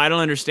 I don't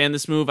understand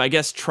this move. I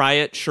guess try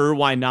it. Sure,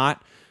 why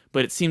not?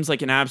 But it seems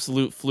like an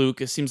absolute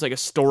fluke. It seems like a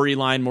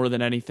storyline more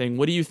than anything.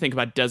 What do you think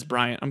about Dez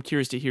Bryant? I'm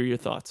curious to hear your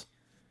thoughts.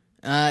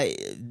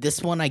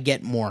 This one I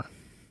get more.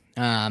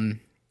 More.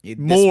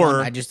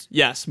 More. I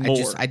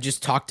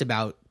just talked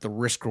about the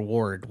risk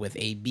reward with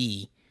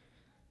AB.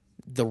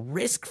 The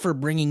risk for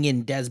bringing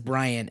in Dez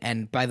Bryant,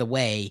 and by the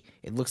way,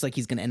 it looks like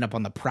he's going to end up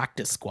on the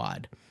practice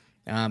squad.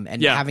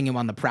 Having him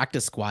on the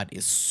practice squad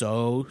is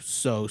so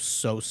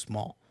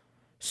small.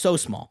 So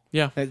small.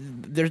 Yeah.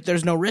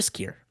 There's no risk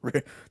here.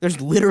 There's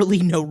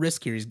literally no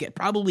risk here. He's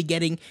probably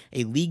getting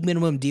a league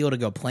minimum deal to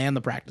go play on the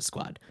practice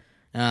squad.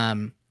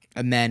 And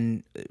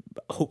then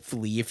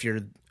hopefully, if you're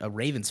a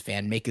Ravens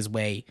fan, make his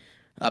way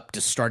up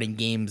to starting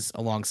games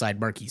alongside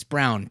Marquise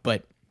Brown.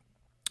 But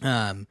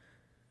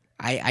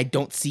I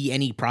don't see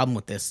any problem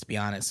with this, to be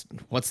honest.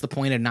 What's the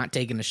point of not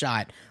taking a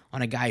shot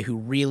on a guy who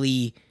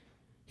really...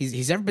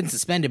 He's never been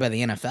suspended by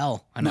the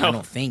NFL. I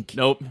don't think.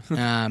 Nope.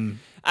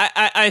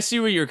 I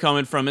see where you're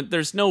coming from.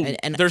 There's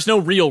no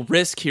real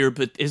risk here,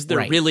 but is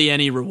there really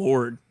any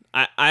reward?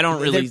 I don't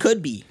really. There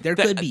could be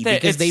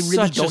because they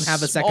really don't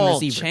have a second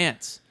receiver.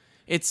 Chance.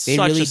 They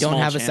really don't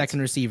have a second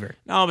receiver.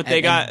 No, but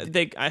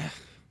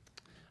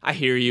I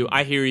hear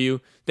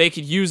you. They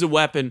could use a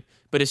weapon,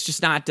 but it's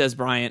just not Dez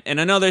Bryant.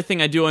 And another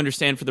thing I do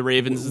understand for the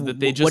Ravens is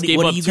that they just gave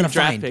up 2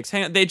 draft picks.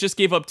 Hang on, they just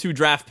gave up 2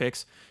 draft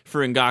picks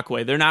for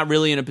Ngakoue. They're not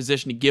really in a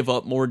position to give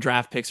up more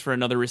draft picks for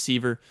another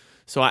receiver.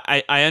 So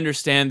I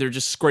understand they're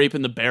just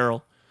scraping the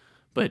barrel.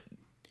 But,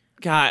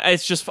 God,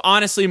 it's just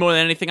honestly more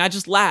than anything, I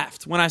just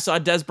laughed when I saw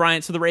Dez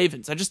Bryant to the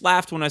Ravens. I just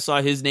laughed when I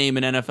saw his name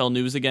in NFL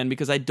news again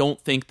because I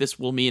don't think this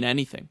will mean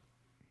anything.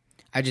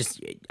 I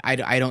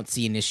don't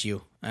see an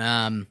issue.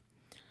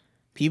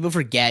 People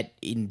forget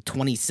in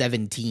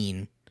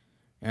 2017,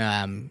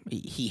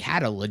 he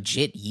had a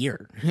legit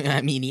year.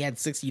 I mean, he had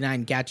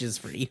 69 catches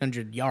for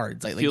 800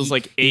 yards. Feels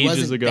like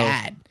ages ago.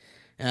 Bad.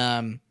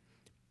 And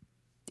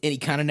he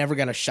kind of never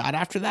got a shot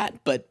after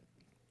that. But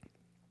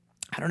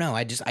I don't know.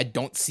 I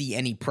don't see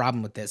any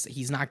problem with this.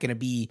 He's not going to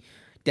be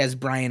Dez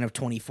Bryant of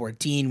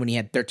 2014 when he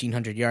had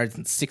 1,300 yards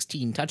and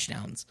 16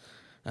 touchdowns.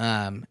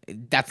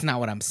 That's not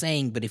what I'm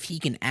saying, but if he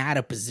can add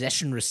a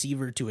possession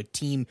receiver to a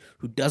team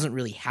who doesn't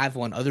really have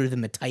one other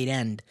than the tight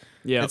end,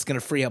 that's going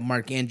to free up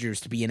Mark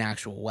Andrews to be an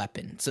actual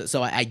weapon.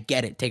 So I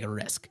get it. Take a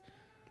risk.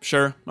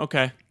 Sure.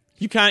 Okay.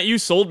 You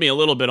sold me a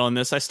little bit on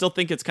this. I still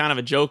think it's kind of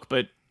a joke,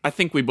 but I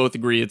think we both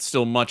agree it's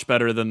still much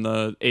better than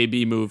the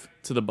AB move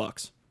to the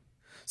Bucs.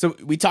 So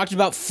we talked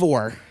about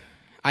 4.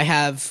 I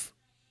have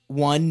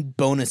one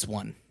bonus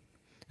one.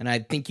 And I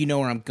think you know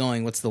where I'm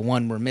going. What's the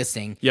one we're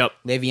missing? Yep.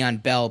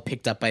 Le'Veon Bell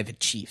picked up by the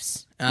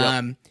Chiefs.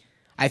 Yep.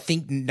 I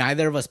think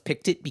neither of us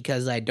picked it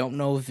because I don't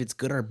know if it's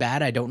good or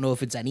bad. I don't know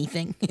if it's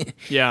anything.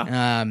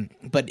 Yeah.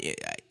 But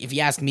if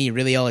you ask me,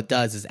 really all it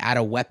does is add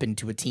a weapon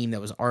to a team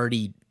that was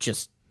already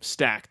just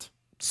stacked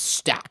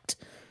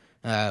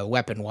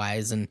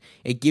weapon-wise. And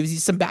it gives you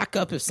some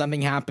backup if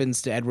something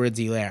happens to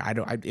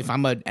Edwards-Helaire. If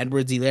I'm an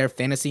Edwards-Helaire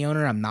fantasy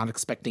owner, I'm not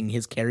expecting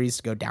his carries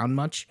to go down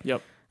much.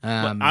 Yep.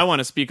 I want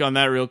to speak on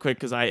that real quick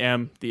because I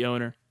am the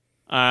owner.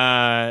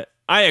 I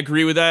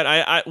agree with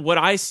that. What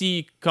I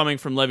see coming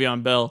from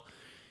Le'Veon Bell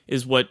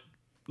is what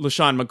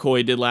LaShawn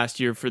McCoy did last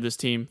year for this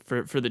team,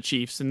 for the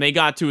Chiefs. And they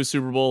got to a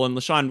Super Bowl, and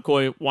LaShawn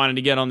McCoy wanted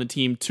to get on the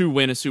team to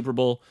win a Super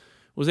Bowl.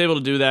 Was able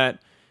to do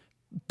that.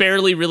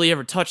 Barely really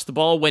ever touched the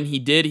ball. When he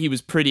did, he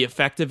was pretty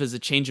effective as a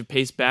change of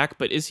pace back.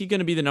 But is he going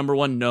to be the number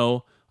one?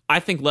 No. I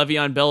think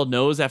Le'Veon Bell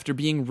knows after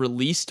being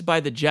released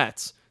by the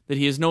Jets that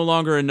he is no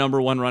longer a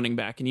number one running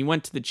back, and he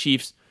went to the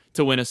Chiefs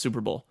to win a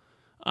Super Bowl.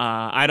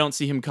 I don't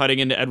see him cutting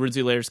into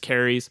Edwards-Helaire's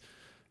carries,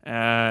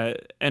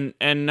 and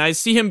I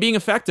see him being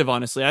effective,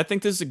 honestly. I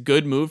think this is a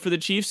good move for the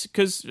Chiefs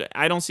because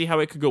I don't see how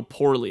it could go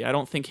poorly. I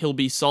don't think he'll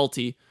be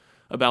salty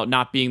about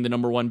not being the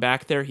number one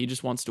back there. He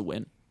just wants to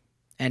win.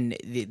 And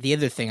the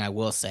other thing I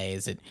will say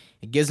is that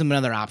it gives him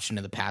another option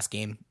in the pass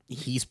game.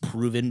 He's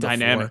proven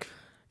before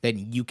that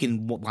you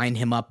can line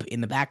him up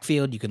in the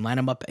backfield, you can line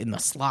him up in the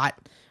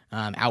slot,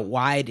 out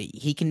wide.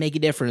 He can make a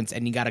difference,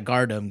 and you got to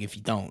guard him if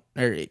you don't.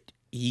 Or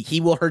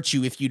he will hurt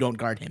you if you don't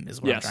guard him,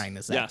 is what I'm trying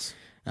to say. Yes.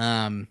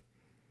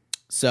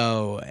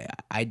 So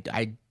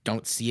I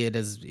don't see it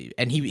as,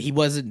 and he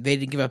wasn't. They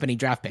didn't give up any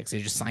draft picks.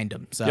 They just signed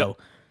him. So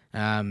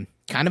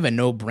kind of a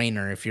no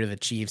brainer if you're the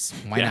Chiefs.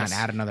 Why not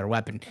add another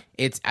weapon?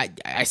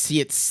 I see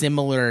it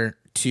similar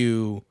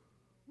to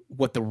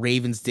what the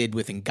Ravens did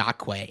with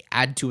Ngakoue.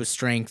 Add to a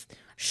strength,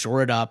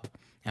 shore it up.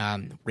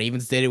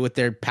 Ravens did it with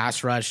their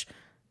pass rush.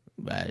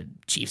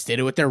 Chiefs did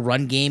it with their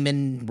run game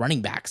and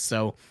running backs.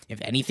 So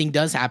if anything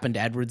does happen to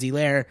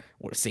Edwards-Helaire,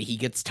 or say he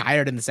gets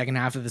tired in the second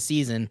half of the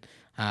season,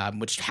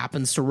 which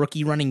happens to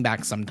rookie running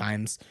backs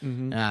sometimes,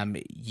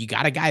 you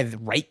got a guy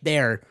right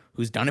there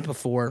who's done it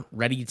before,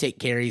 ready to take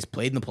carries,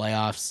 played in the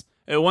playoffs.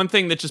 One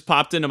thing that just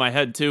popped into my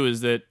head too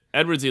is that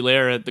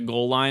Edwards-Helaire at the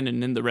goal line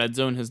and in the red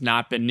zone has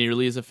not been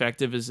nearly as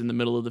effective as in the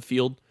middle of the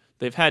field.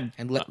 They've had,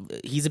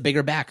 he's a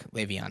bigger back,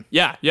 Le'Veon.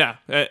 Yeah.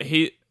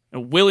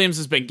 Williams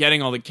has been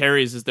getting all the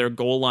carries as their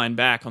goal line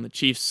back on the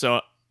Chiefs,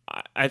 so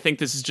I think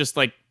this is just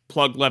like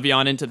plug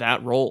Le'Veon into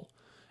that role.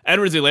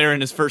 Edwards-Helaire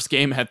in his first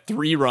game had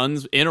 3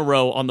 runs in a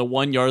row on the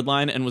 1 yard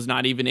line and was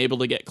not even able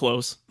to get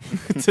close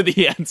to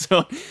the end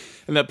zone.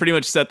 And that pretty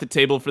much set the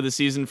table for the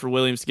season for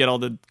Williams to get all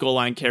the goal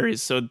line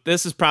carries. So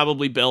this is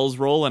probably Bell's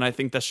role, and I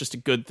think that's just a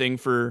good thing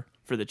for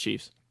the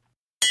Chiefs.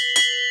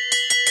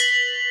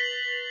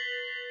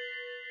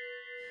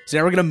 So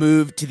now we're going to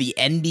move to the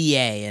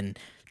NBA, and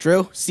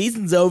Drew,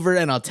 season's over,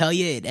 and I'll tell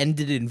you, it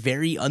ended in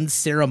very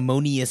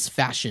unceremonious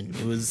fashion.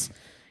 It was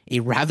a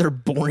rather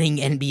boring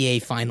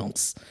NBA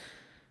Finals.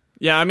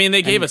 Yeah, I mean,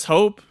 they gave us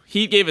hope.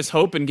 Heat gave us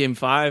hope in Game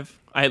 5.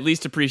 I at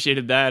least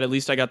appreciated that. At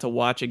least I got to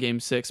watch a Game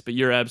 6, but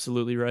you're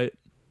absolutely right.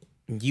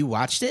 You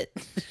watched it?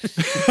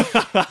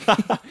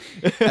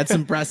 That's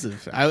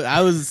impressive.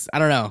 I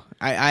don't know.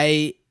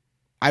 I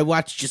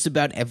watched just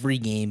about every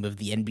game of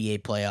the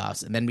NBA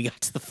playoffs, and then we got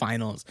to the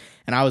finals,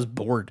 and I was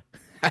bored.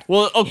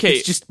 Well, okay.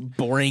 It's just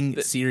boring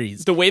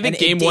series. The way that And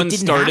Game 1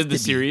 started the be.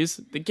 series,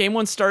 the Game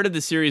 1 started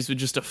the series with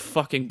just a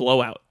fucking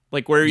blowout.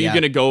 Like, where are you Yeah.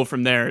 going to go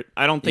from there?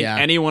 I don't think Yeah.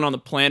 anyone on the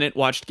planet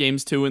watched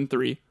Games 2 and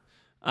 3.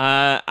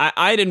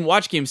 I didn't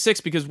watch Game 6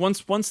 because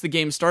once the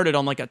game started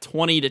on like a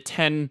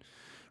 20-10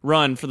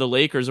 run for the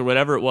Lakers or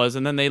whatever it was,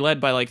 and then they led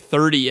by like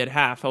 30 at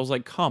half, I was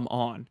like, come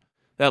on.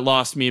 That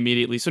lost me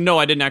immediately. So no,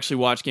 I didn't actually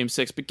watch Game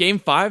 6, but Game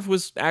 5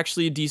 was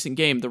actually a decent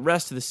game. The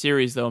rest of the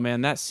series, though,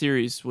 man, that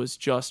series was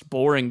just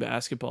boring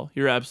basketball.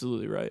 You're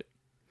absolutely right.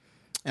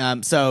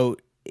 So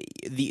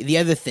the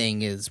other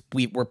thing is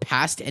we're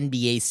past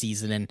NBA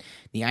season, and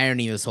the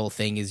irony of this whole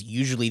thing is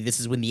usually this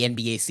is when the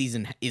NBA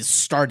season is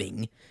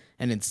starting,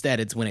 and instead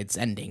it's when it's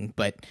ending.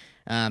 But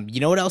you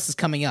know what else is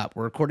coming up?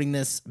 We're recording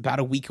this about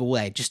a week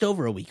away, just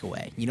over a week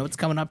away. You know what's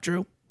coming up,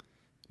 Drew?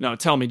 No,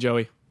 tell me,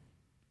 Joey.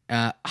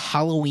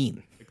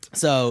 Halloween.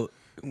 So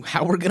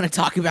how we're going to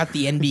talk about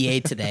the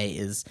NBA today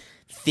is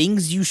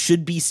things you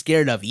should be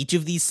scared of. Each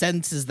of these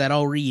sentences that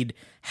I'll read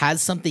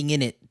has something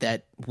in it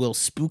that will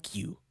spook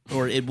you,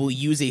 or it will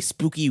use a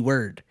spooky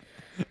word.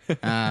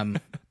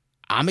 I'm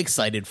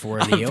excited for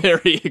it. I'm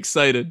very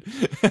excited.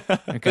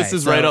 Okay, This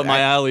is so right up my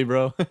alley,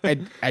 bro.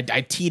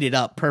 I teed it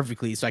up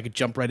perfectly so I could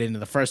jump right into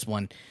the first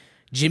one.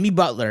 Jimmy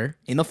Butler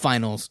in the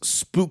finals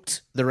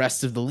spooked the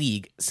rest of the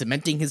league,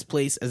 cementing his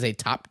place as a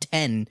top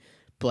 10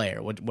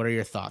 player. What are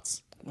your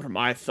thoughts? What are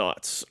my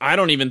thoughts? I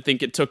don't even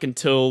think it took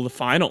until the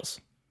finals.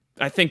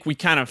 I think we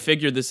kind of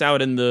figured this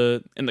out in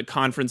the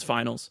conference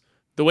finals.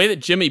 The way that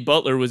Jimmy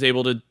Butler was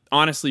able to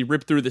honestly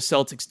rip through the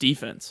Celtics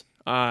defense.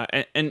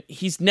 And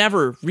he's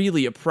never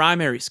really a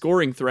primary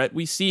scoring threat.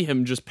 We see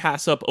him just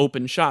pass up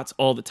open shots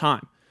all the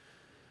time.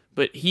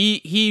 But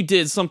he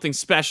did something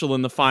special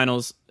in the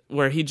finals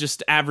where he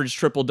just averaged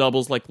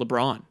triple-doubles like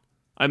LeBron.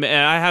 I mean,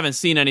 I haven't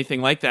seen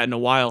anything like that in a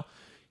while.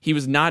 He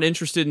was not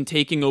interested in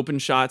taking open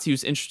shots. He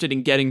was interested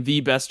in getting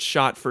the best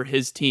shot for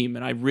his team,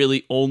 and I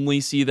really only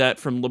see that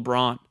from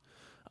LeBron.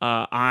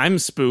 I'm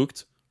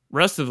spooked.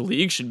 Rest of the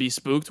league should be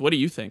spooked. What do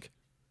you think?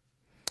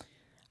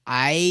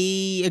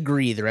 I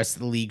agree the rest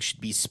of the league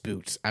should be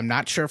spooked. I'm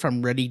not sure if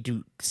I'm ready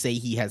to say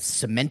he has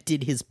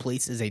cemented his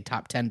place as a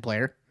top 10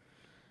 player.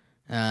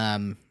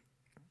 I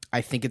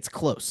think it's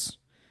close.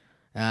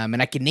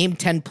 And I can name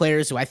 10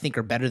 players who I think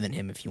are better than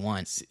him if you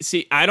want.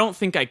 See, I don't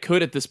think I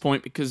could at this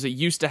point because it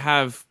used to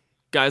have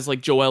guys like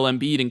Joel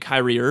Embiid and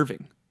Kyrie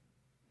Irving.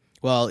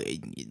 Well,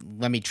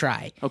 let me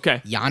try.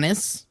 Okay.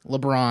 Giannis,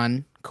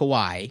 LeBron,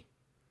 Kawhi,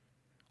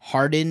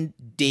 Harden,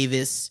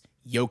 Davis,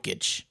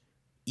 Jokic.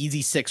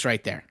 Easy 6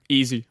 right there.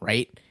 Easy.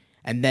 Right?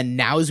 And then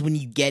now is when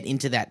you get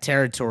into that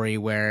territory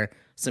where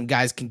some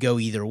guys can go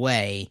either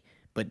way,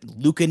 but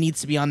Luka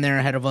needs to be on there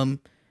ahead of him.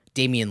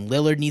 Damian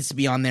Lillard needs to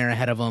be on there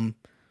ahead of him.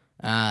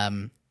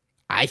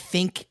 I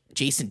think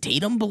Jason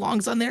Tatum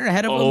belongs on there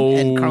ahead of him,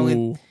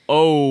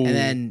 and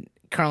then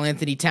Karl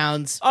Anthony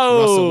Towns,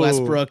 Russell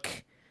Westbrook.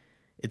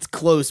 It's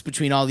close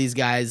between all these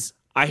guys.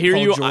 I hear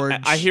Paul you. George,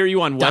 I hear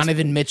you on West.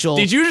 Donovan Mitchell.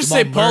 Did you just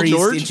Jamal say Paul Murray's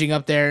George? inching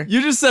up there.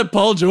 You just said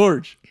Paul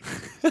George.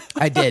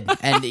 I did,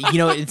 and you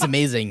know it's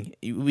amazing.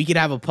 We could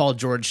have a Paul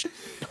George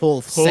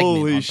whole segment.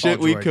 Holy on shit,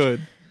 Paul we George,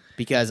 could.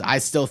 because I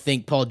still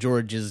think Paul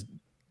George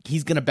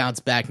he's going to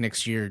bounce back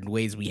next year in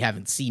ways we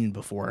haven't seen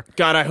before.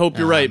 God, I hope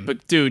you're right,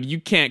 but dude, you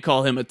can't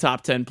call him a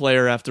top 10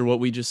 player after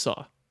what we just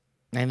saw.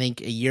 I think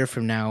a year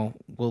from now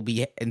will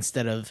be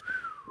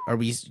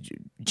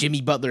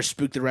Jimmy Butler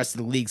spooked the rest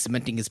of the league,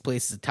 cementing his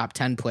place as a top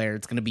 10 player.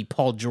 It's going to be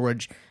Paul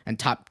George and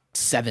top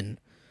 7.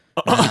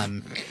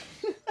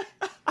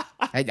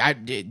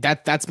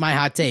 That's my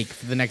hot take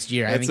for the next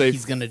year. I think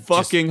he's going to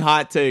fucking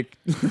hot take.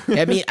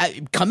 I mean,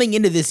 coming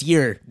into this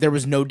year, there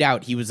was no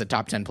doubt he was a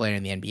top 10 player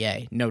in the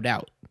NBA. No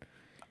doubt.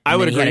 I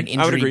would agree. He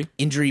had an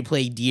injury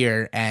plagued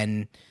year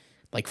and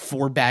like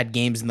 4 bad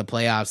games in the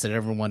playoffs that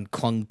everyone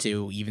clung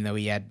to, even though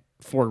he had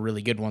 4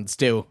 really good ones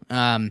too.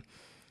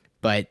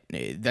 But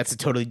that's a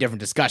totally different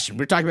discussion.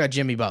 We're talking about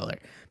Jimmy Butler.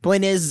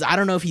 Point is, I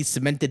don't know if he's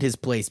cemented his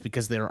place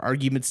because there are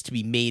arguments to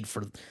be made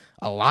for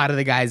a lot of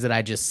the guys that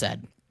I just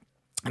said.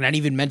 And I didn't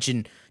even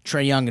mention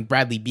Trae Young and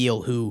Bradley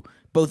Beal, who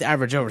both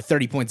average over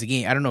 30 points a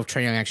game. I don't know if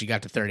Trae Young actually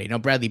got to 30. No,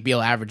 Bradley Beal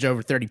averaged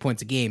over 30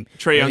 points a game.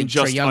 Trae Young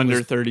just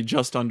under 30,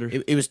 just under.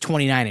 It was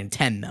 29 and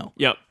 10, though.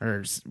 Yep.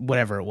 Or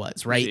whatever it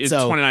was, right? It's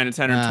 29 and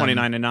 10 or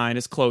 29 and 9.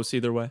 It's close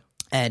either way.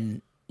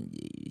 And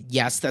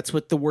yes, that's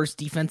with the worst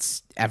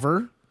defense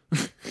ever.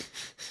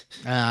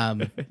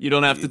 You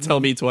don't have to tell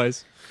me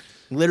twice.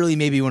 Literally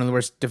maybe one of the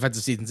worst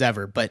defensive seasons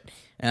ever. But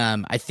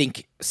I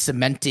think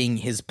cementing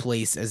his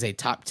place as a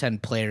top 10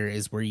 player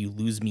is where you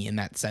lose me in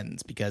that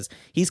sentence because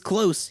he's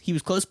close. He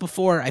was close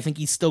before. I think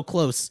he's still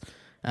close.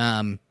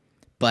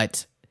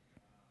 But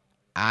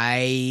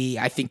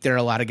I think there are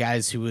a lot of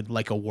guys who would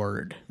like a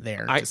word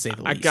there, to say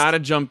the least. I gotta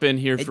jump in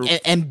here for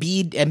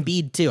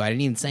Embiid too. I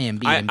didn't even say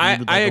Embiid.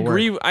 I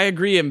agree. I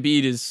agree.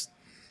 Embiid is.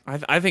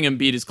 I think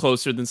Embiid is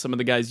closer than some of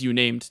the guys you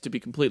named. To be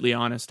completely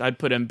honest, I'd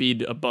put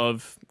Embiid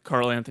above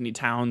Karl Anthony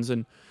Towns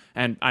and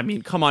I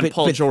mean, come on,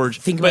 Paul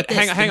George. Hang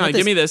on.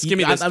 Give me this. Give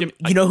me this.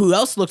 You know who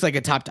else looks like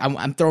a top?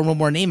 I'm throwing one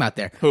more name out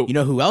there. Who? You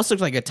know who else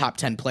looks like a top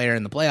 10 player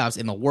in the playoffs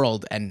in the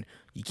world? And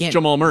you can't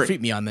Jamal Murray.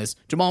 refute me on this.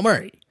 Jamal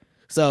Murray.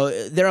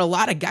 So there are a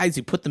lot of guys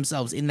who put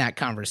themselves in that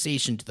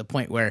conversation to the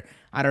point where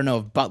I don't know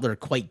if Butler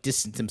quite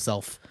distanced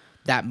himself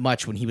that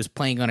much when he was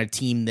playing on a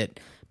team that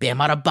Bam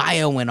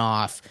Adebayo went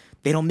off.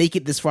 They don't make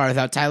it this far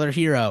without Tyler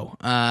Hero.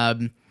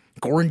 Goran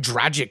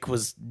Dragic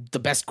was the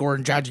best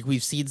Goran Dragic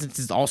we've seen since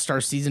his All-Star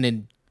season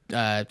in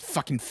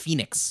fucking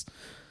Phoenix.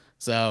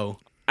 So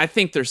I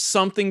think there's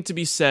something to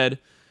be said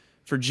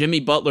for Jimmy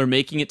Butler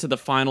making it to the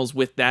finals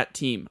with that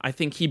team. I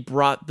think he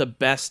brought the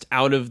best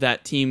out of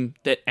that team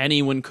that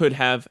anyone could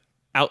have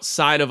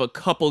outside of a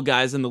couple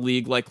guys in the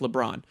league like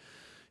LeBron.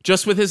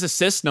 Just with his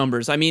assist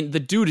numbers. I mean, the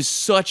dude is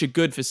such a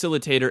good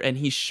facilitator, and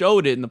he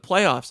showed it in the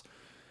playoffs.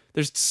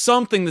 There's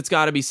something that's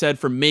got to be said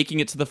for making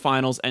it to the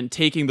finals and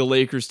taking the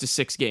Lakers to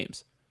 6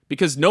 games.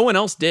 Because no one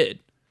else did,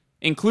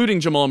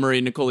 including Jamal Murray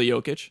and Nikola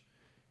Jokic,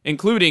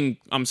 including,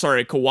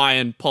 Kawhi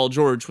and Paul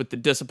George with the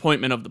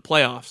disappointment of the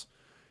playoffs,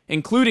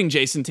 including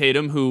Jason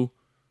Tatum, who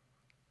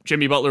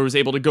Jimmy Butler was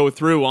able to go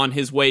through on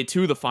his way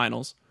to the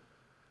finals,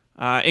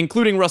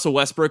 including Russell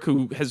Westbrook,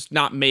 who has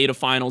not made a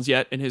finals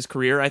yet in his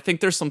career. I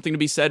think there's something to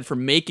be said for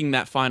making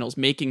that finals,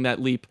 making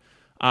that leap.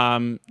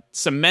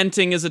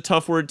 Cementing is a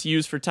tough word to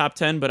use for top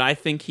 10, but I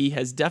think he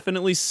has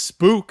definitely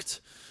spooked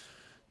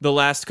the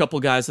last couple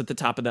guys at the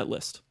top of that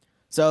list.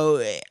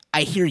 So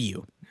I hear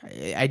you.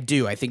 I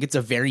do. I think it's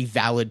a very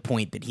valid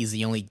point that he's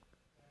the only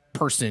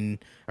person,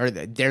 or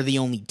they're the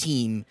only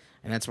team,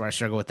 and that's where I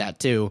struggle with that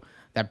too,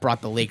 that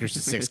brought the Lakers to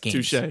 6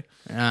 games. Touche.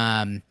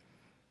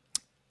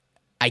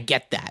 I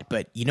get that,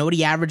 but you know what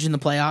he averaged in the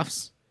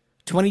playoffs?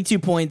 22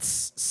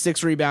 points,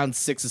 6 rebounds,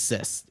 6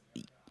 assists.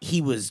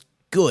 He was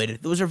good.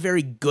 Those are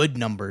very good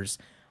numbers.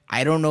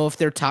 I don't know if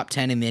they're top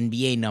 10 in the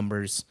NBA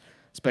numbers,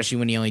 especially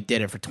when he only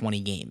did it for 20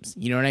 games.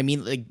 You know what I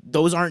mean? Like,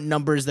 those aren't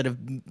numbers that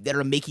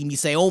are making me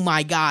say, "Oh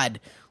my God,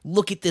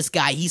 look at this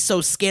guy. He's so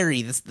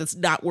scary." That's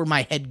not where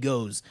my head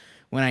goes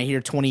when I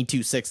hear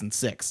 22, 6, and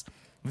 6.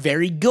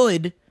 Very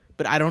good,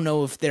 but I don't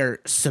know if they're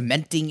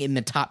cementing in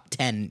the top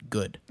 10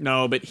 good.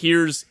 No, but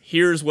here's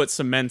what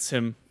cements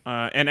him.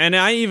 And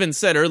I even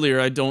said earlier,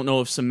 I don't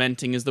know if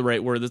cementing is the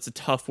right word. That's a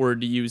tough word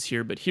to use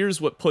here, but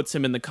here's what puts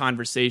him in the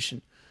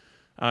conversation.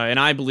 And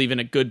I believe in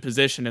a good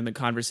position in the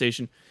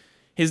conversation.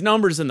 His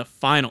numbers in the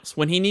finals,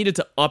 when he needed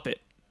to up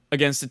it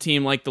against a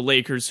team like the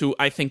Lakers, who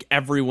I think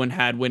everyone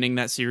had winning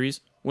that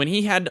series, when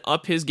he had to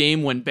up his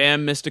game, when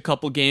Bam missed a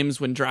couple games,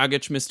 when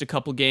Dragic missed a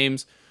couple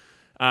games,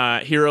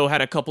 Hero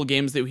had a couple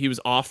games that he was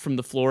off from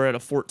the floor at a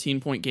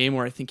 14-point game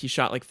where I think he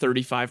shot like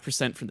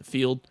 35% from the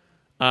field.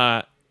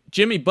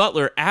 Jimmy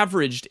Butler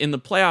averaged in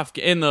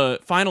the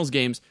finals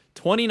games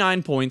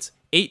 29 points,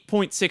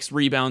 8.6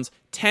 rebounds,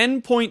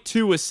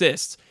 10.2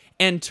 assists,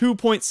 and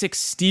 2.6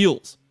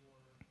 steals.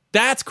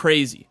 That's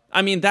crazy.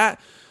 I mean,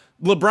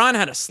 LeBron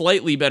had a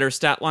slightly better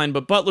stat line,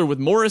 but Butler with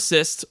more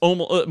assists,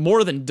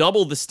 more than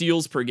double the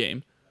steals per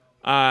game.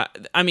 I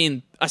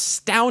mean,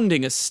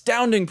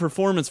 astounding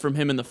performance from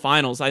him in the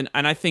finals. And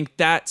I think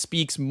that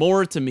speaks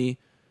more to me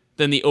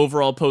than the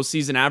overall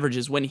postseason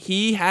averages. When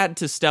he had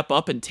to step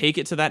up and take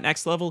it to that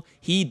next level,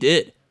 he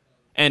did.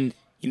 And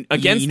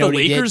against the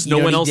Lakers, no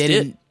one else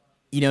did.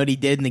 You know what he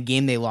did in the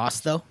game they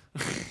lost, though?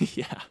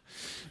 Yeah.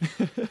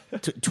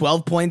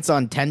 12 points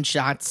on 10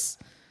 shots,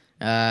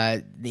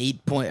 8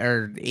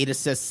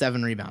 assists,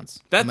 7 rebounds.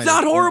 That's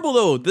not horrible,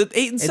 though. The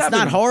 8 and 7. It's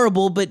not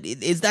horrible, but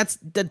is that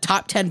the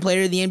top 10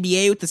 player of the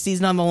NBA with the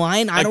season on the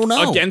line? I don't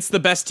know. Against the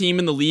best team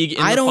in the league in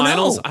the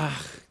finals? Know.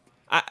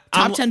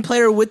 Top 10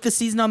 player with the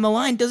season on the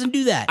line doesn't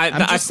do that. I'm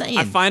just saying.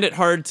 I find it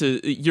hard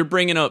you're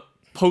bringing up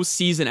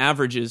postseason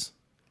averages,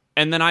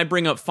 and then I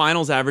bring up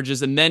finals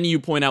averages, and then you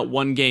point out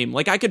one game.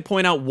 Like, I could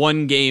point out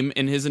one game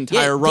in his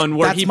entire run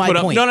where he put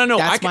up. No.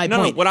 That's my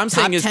point. What I'm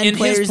saying is, in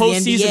his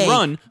postseason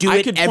run,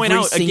 I could point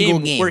out a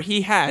game where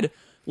he had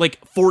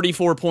like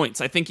 44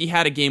 points. I think he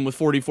had a game with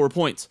 44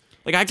 points.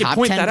 Like, I could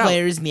point that out. Top 10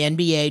 players in the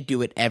NBA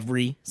do it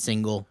every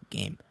single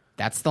game.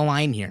 That's the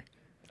line here.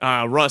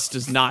 Russ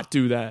does not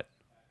do that.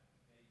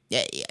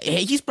 Yeah,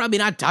 he's probably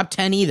not top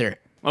 10 either.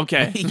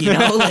 Okay.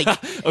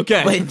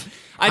 Okay. But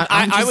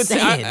I would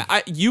say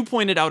you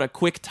pointed out a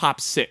quick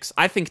top 6.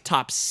 I think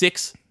top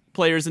 6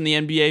 players in the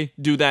NBA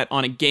do that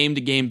on a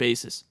game-to-game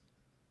basis.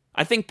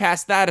 I think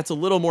past that, it's a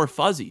little more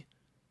fuzzy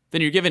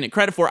than you're giving it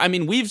credit for. I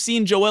mean, we've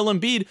seen Joel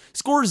Embiid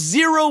score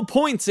 0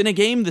 points in a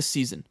game this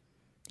season.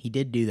 He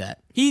did do that.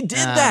 He did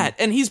that,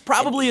 and he's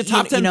probably a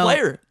top 10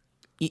 player.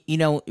 You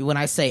know, when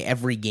I say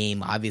every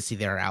game, obviously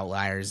there are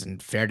outliers,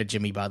 and fair to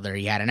Jimmy Butler,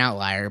 he had an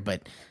outlier,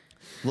 but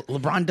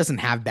LeBron doesn't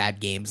have bad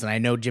games, and I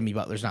know Jimmy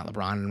Butler's not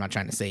LeBron, and I'm not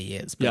trying to say he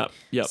is, but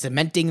yep.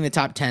 cementing the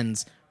top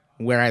 10's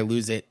where I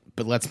lose it,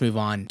 but let's move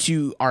on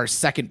to our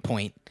second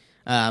point.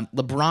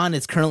 LeBron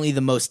is currently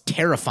the most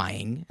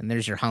terrifying, and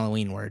there's your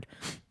Halloween word,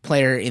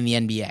 player in the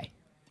NBA.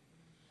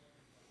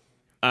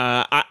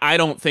 I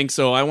don't think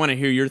so. I want to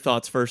hear your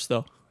thoughts first,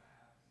 though.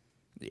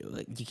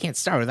 You can't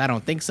start with "I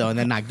don't think so" and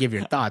then not give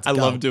your thoughts. I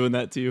love doing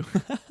that to you.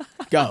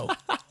 Go.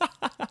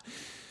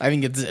 I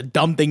think it's a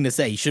dumb thing to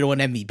say. You should have won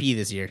MVP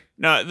this year.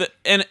 No,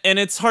 and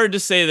it's hard to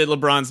say that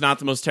LeBron's not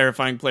the most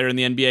terrifying player in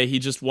the NBA. He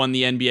just won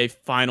the NBA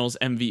Finals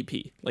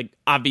MVP. Like,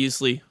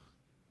 obviously,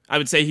 I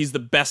would say he's the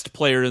best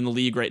player in the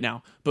league right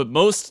now. But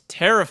most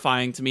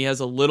terrifying to me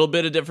has a little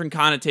bit of different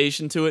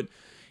connotation to it,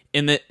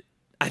 in that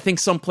I think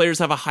some players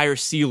have a higher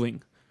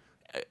ceiling.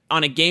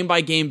 On a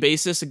game-by-game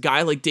basis, a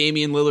guy like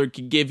Damian Lillard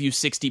could give you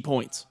 60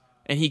 points,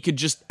 and he could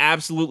just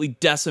absolutely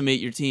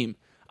decimate your team.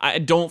 I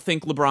don't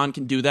think LeBron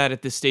can do that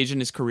at this stage in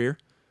his career.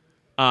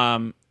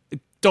 Don't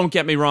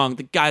get me wrong.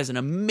 The guy's an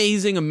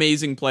amazing,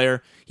 amazing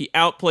player. He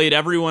outplayed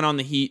everyone on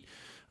the Heat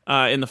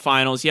in the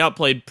finals. He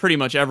outplayed pretty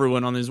much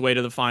everyone on his way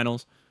to the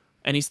finals.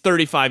 And he's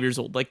 35 years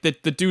old. Like, the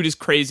dude is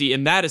crazy,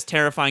 and that is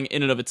terrifying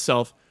in and of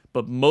itself.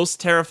 But most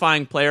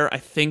terrifying player, I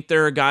think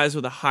there are guys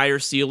with a higher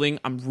ceiling.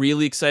 I'm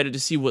really excited to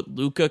see what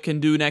Luka can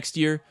do next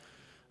year.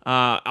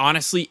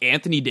 Honestly,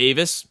 Anthony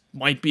Davis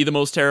might be the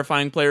most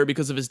terrifying player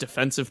because of his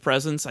defensive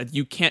presence.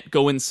 You can't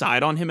go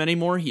inside on him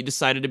anymore. He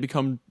decided to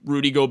become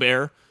Rudy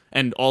Gobert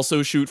and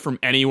also shoot from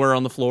anywhere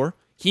on the floor.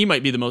 He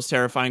might be the most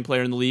terrifying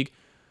player in the league.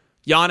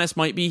 Giannis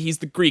might be. He's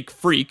the Greek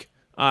freak.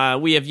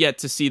 We have yet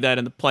to see that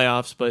in the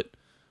playoffs, but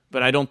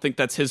I don't think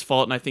that's his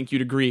fault, and I think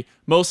you'd agree.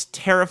 Most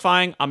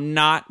terrifying, I'm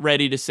not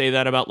ready to say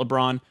that about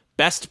LeBron.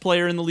 Best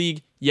player in the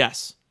league,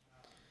 yes.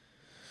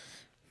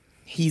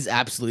 He's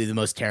absolutely the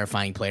most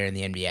terrifying player in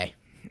the NBA,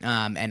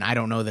 and I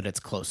don't know that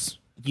it's close.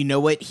 You know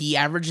what he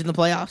averaged in the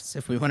playoffs,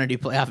 if we want to do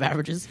playoff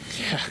averages?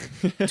 Yeah.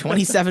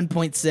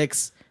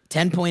 27.6,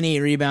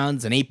 10.8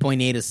 rebounds, and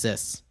 8.8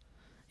 assists,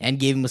 and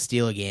gave him a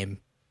steal a game,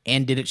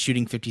 and did it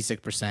shooting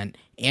 56%,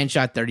 and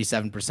shot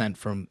 37%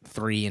 from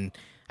three, and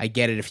I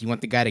get it. If you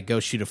want the guy to go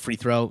shoot a free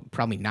throw,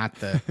 probably not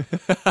the...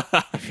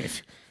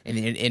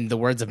 in the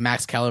words of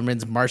Max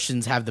Kellerman's,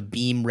 Martians have the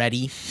beam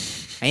ready.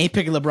 I ain't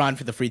picking LeBron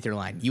for the free throw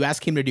line. You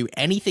ask him to do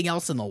anything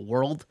else in the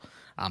world,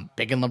 I'm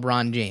picking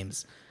LeBron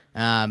James.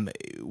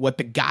 What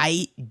the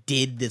guy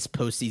did this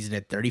postseason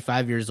at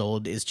 35 years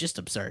old is just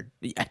absurd.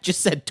 I just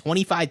said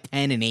 25,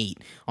 10, and 8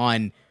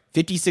 on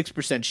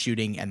 56%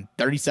 shooting and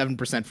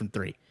 37% from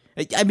three.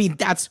 I mean,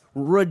 that's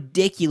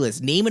ridiculous.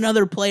 Name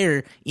another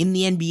player in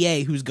the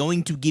NBA who's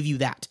going to give you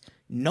that.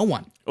 No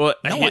one. Well,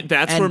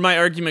 that's where my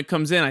argument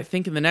comes in. I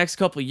think in the next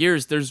couple of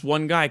years, there's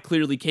one guy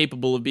clearly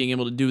capable of being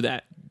able to do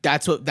that.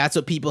 That's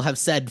what people have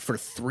said for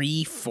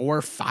 3,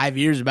 4, 5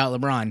 years about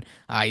LeBron.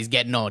 He's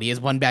getting old. He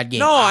has one bad game.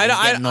 No,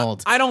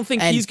 old. I don't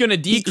think he's going to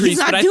decrease. He's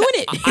not doing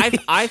it.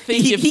 I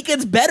think he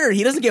gets better.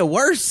 He doesn't get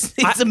worse.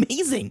 It's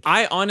amazing.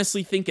 I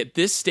honestly think at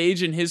this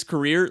stage in his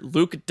career,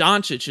 Luka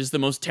Doncic is the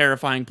most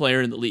terrifying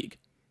player in the league.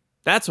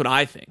 That's what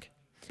I think.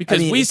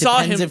 Because we saw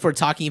him. If we're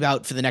talking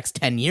about for the next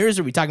 10 years,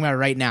 or are we talking about it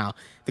right now?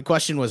 The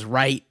question was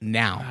right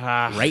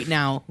now. Right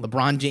now,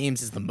 LeBron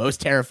James is the most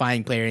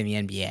terrifying player in the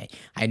NBA.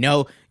 I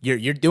know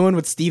you're doing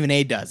what Stephen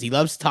A does. He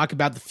loves to talk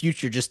about the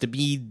future just to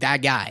be that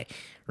guy,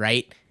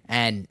 right?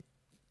 And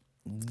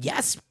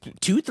yes,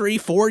 2, 3,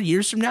 4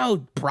 years from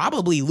now,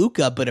 probably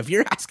Luka. But if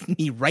you're asking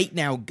me right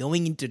now,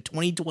 going into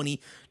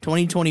 2020,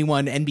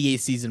 2021 NBA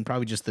season,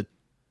 probably just the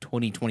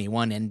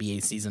 2021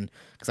 NBA season,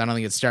 because I don't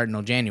think it's starting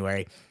until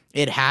January,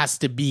 it has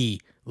to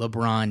be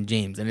LeBron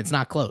James, and it's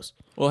not close.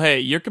 Well, hey,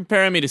 you're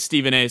comparing me to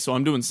Stephen A., so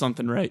I'm doing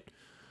something right.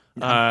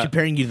 I'm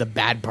comparing you to the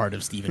bad part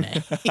of Stephen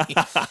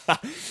A.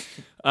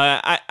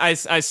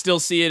 I still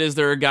see it as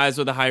there are guys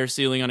with a higher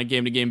ceiling on a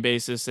game-to-game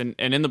basis, and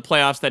in the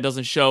playoffs, that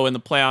doesn't show. In the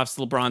playoffs,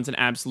 LeBron's an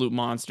absolute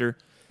monster,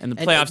 and the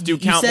playoffs do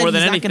count more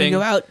than anything. He's not going to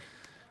go out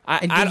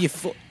and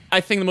give you I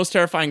think the most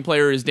terrifying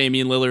player is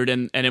Damian Lillard,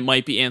 and it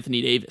might be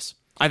Anthony Davis.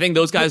 I think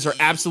those guys are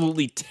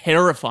absolutely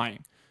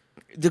terrifying.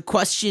 The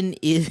question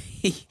is,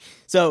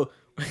 so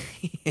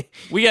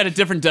we got a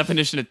different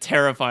definition of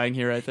terrifying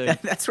here, I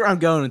think. That's where I'm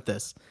going with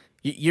this.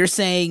 You're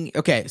saying,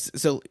 okay,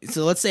 so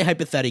let's say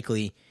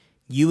hypothetically,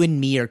 you and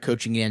me are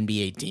coaching an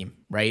NBA team,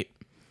 right?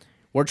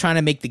 We're trying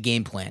to make the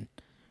game plan.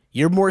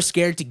 You're more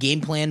scared to game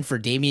plan for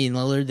Damian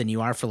Lillard than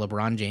you are for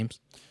LeBron James?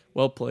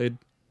 Well played.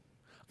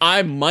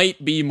 I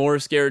might be more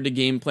scared to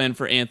game plan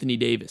for Anthony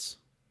Davis.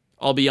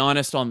 I'll be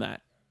honest on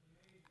that.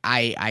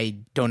 I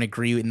don't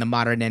agree in the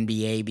modern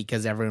NBA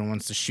because everyone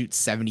wants to shoot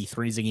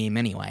 73s a game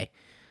anyway.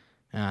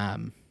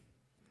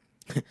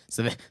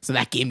 So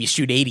that game you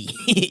shoot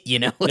 80, you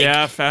know?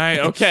 Yeah, fine.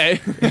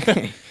 Okay.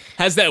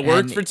 Has that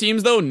worked for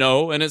teams though?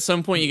 No. And at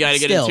some point you got to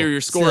get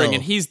interior scoring,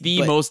 and he's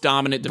the most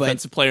dominant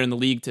defensive player in the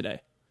league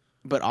today.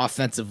 But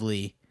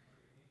offensively,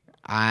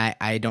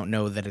 I don't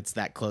know that it's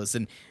that close.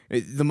 And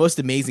the most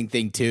amazing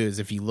thing too is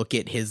if you look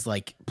at his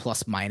like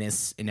plus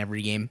minus in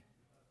every game,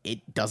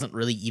 it doesn't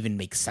really even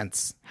make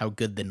sense how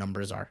good the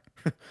numbers are.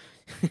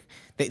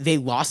 They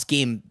lost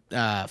game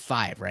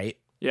 5, right?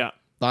 Yeah.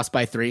 Lost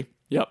by 3.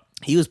 Yep.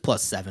 He was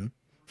plus 7.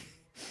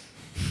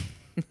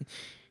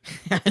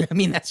 I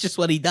mean, that's just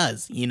what he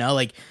does,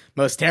 like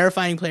most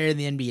terrifying player in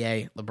the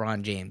NBA,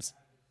 LeBron James.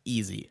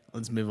 Easy.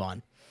 Let's move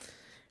on.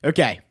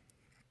 Okay.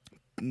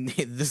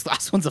 This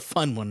last one's a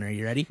fun one. Are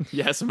you ready?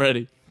 Yes, I'm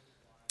ready.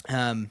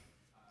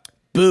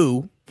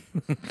 Boo.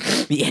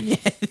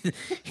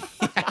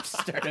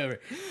 Start over.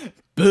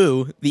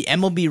 Boo. The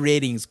MLB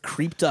ratings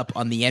creeped up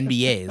on the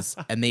NBA's,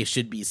 and they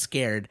should be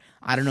scared.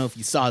 I don't know if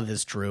you saw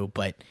this, Drew,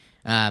 but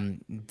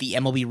the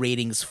MLB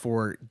ratings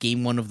for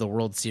Game 1 of the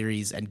World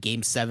Series and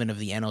Game 7 of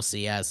the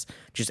NLCS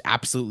just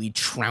absolutely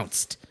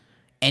trounced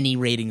any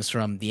ratings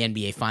from the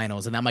NBA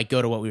Finals. And that might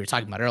go to what we were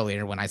talking about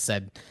earlier when I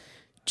said,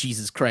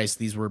 Jesus Christ,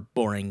 these were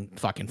boring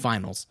fucking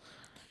finals.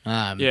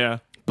 Yeah.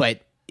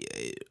 But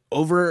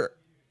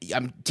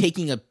I'm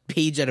taking a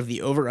page out of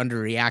the over-under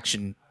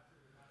reaction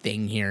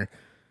thing here.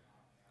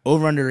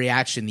 Over-under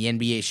reaction, the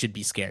NBA should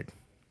be scared.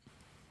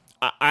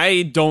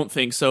 I don't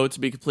think so, to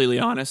be completely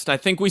honest. I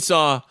think we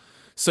saw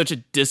such a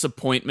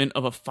disappointment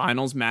of a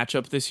finals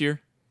matchup this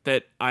year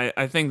that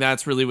I think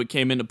that's really what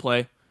came into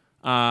play.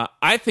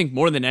 I think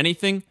more than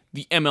anything,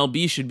 the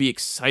MLB should be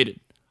excited.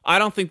 I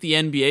don't think the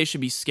NBA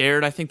should be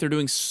scared. I think they're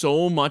doing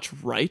so much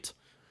right.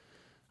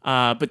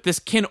 But this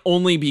can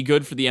only be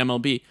good for the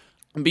MLB.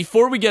 And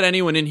before we get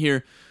anyone in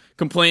here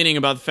complaining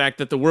about the fact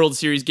that the World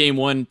Series Game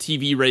 1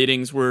 TV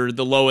ratings were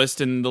the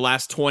lowest in the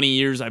last 20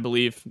 years, I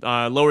believe,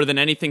 lower than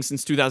anything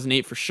since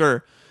 2008 for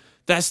sure,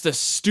 that's the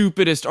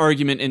stupidest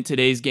argument in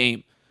today's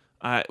game.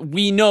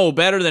 We know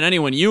better than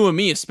anyone, you and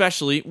me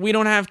especially, we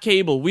don't have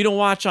cable. We don't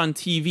watch on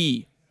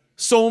TV.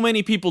 So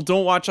many people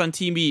don't watch on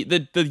TV.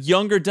 The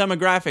younger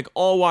demographic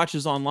all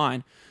watches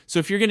online. So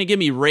if you're going to give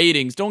me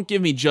ratings, don't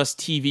give me just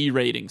TV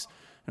ratings.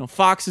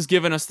 Fox has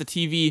given us the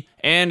TV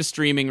and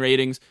streaming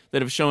ratings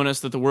that have shown us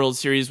that the World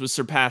Series was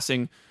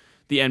surpassing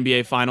the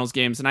NBA Finals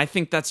games. And I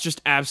think that's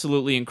just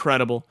absolutely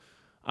incredible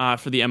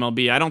for the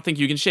MLB. I don't think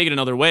you can shake it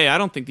another way. I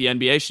don't think the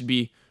NBA should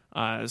be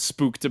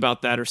spooked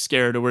about that or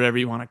scared or whatever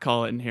you want to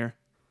call it in here.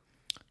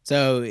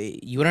 So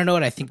you want to know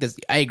what I think this...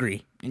 I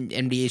agree.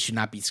 NBA should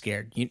not be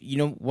scared.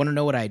 You want to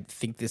know what I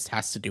think this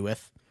has to do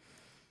with?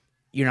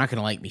 You're not going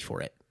to like me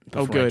for it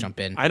before I jump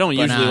in. I don't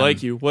usually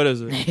like you. What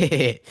is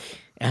it?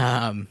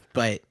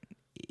 But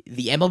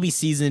the MLB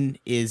season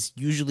is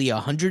usually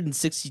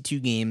 162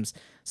 games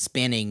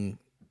spanning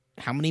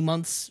how many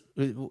months?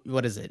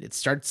 What is it? It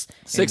starts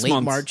in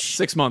late March,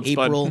 6 months,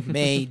 April,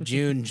 May,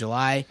 June,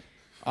 July,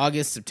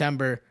 August,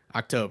 September,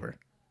 October.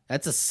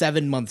 That's a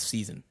 7-month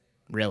season,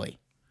 really.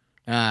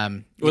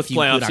 With if you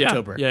playoffs, include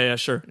October. Yeah,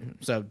 sure.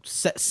 So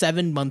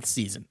 7-month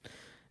season.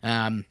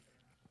 I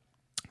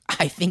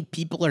think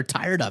people are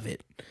tired of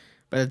it.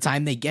 By the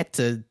time they get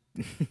to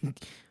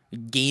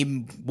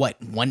game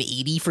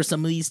 180 for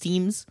some of these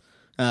teams,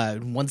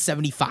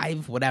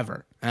 175,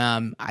 whatever.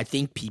 I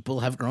think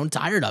people have grown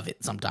tired of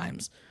it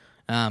sometimes.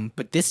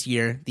 But this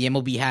year, the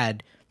MLB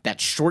had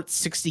that short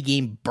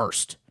 60-game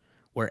burst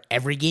where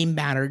every game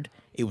mattered.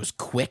 It was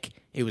quick,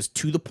 it was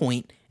to the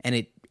point, and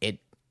it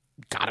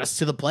got us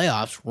to the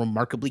playoffs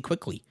remarkably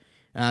quickly.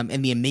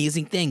 And the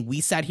amazing thing,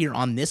 we sat here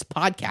on this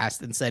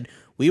podcast and said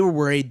we were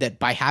worried that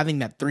by having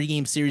that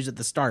 3-game series at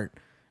the start,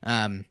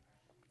 and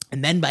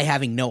then by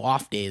having no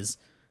off days,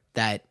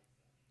 that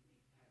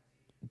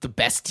the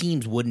best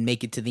teams wouldn't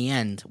make it to the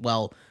end.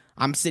 Well,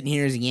 I'm sitting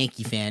here as a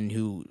Yankee fan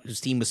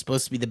whose team was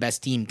supposed to be the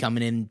best team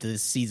coming into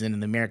this season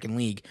in the American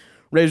League.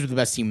 Rays were the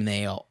best team in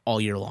the AL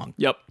all year long.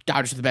 Yep.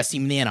 Dodgers were the best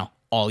team in the NL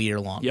all year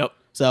long. Yep.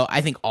 So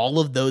I think all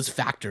of those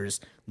factors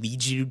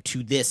lead you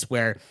to this,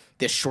 where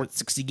this short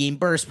 60-game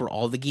burst where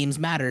all the games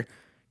matter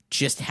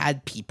just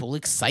had people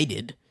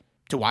excited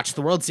to watch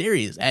the World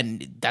Series,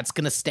 and that's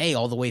going to stay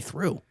all the way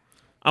through.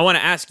 I want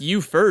to ask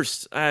you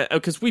first,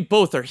 because we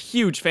both are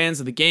huge fans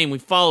of the game. We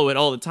follow it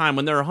all the time.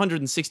 When there are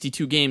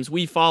 162 games,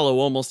 we follow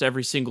almost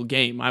every single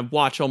game. I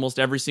watch almost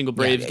every single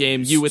Braves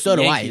game. You with so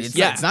the do Yankees.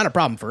 I. It's not a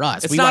problem for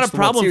us. It's not a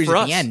problem for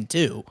us. At the end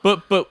too.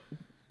 But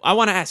I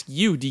want to ask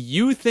you: do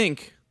you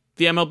think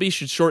the MLB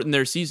should shorten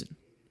their season?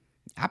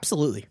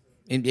 Absolutely.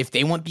 And if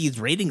they want these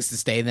ratings to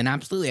stay, then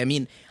absolutely. I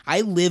mean,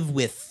 I live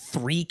with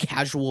 3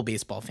 casual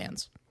baseball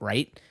fans,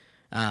 right?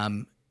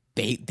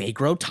 They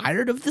grow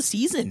tired of the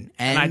season,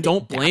 and I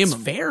don't blame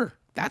them.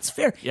 That's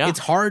fair. Yeah. It's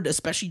hard,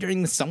 especially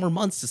during the summer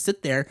months, to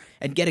sit there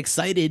and get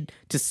excited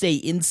to stay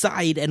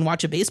inside and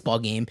watch a baseball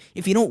game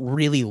if you don't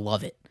really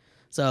love it.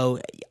 So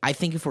I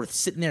think if we're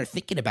sitting there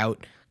thinking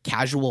about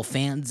casual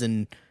fans,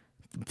 and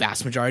the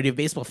vast majority of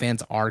baseball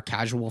fans are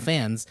casual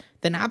fans,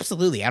 then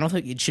absolutely. I don't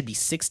think it should be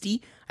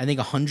 60. I think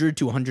 100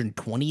 to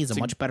 120 is a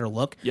much better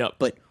look. Yep.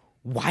 But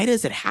why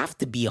does it have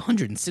to be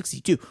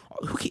 162?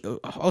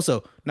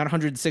 Also, not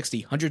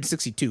 160,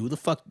 162. Who the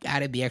fuck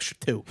added the extra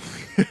 2?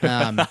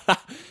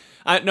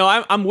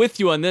 I'm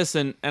with you on this,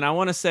 and I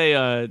want to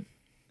say,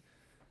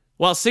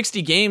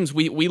 60 games,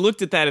 we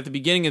looked at that at the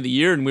beginning of the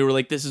year, and we were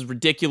like, this is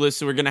ridiculous,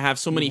 so we're going to have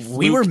so many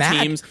fluke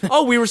teams.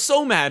 Oh, we were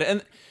so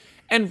mad.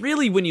 And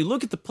really, when you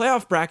look at the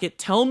playoff bracket,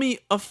 tell me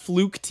a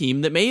fluke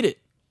team that made it.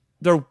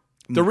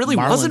 There really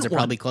Marlins wasn't are one.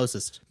 probably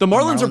closest. The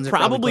Marlins are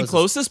probably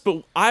closest,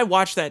 but I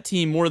watched that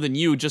team more than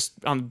you just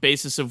on the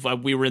basis of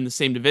we were in the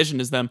same division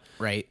as them.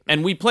 Right.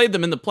 And we played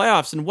them in the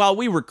playoffs, and while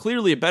we were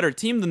clearly a better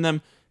team than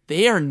them,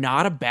 they are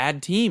not a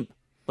bad team.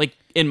 Like,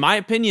 in my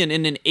opinion,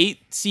 in an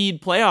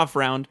 8-seed playoff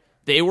round,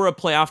 they were a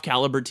playoff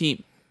caliber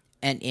team.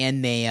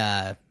 And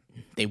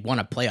they won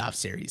a playoff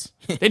series.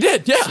 They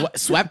did, yeah.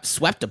 Swept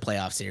a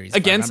playoff series.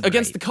 Against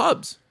the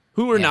Cubs,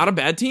 who are not a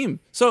bad team.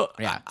 So,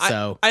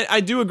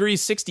 I do agree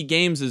 60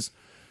 games is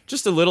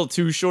just a little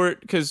too short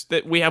because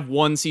we have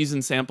one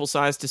season sample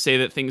size to say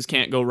that things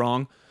can't go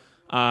wrong.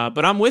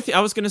 But I'm with you.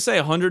 I was going to say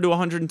 100 to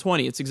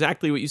 120. It's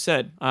exactly what you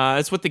said.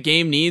 That's what the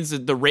game needs.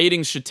 The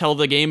ratings should tell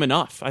the game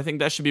enough. I think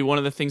that should be one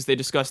of the things they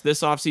discuss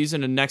this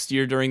offseason and next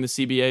year during the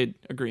CBA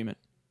agreement.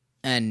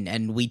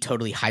 And we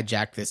totally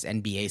hijacked this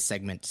NBA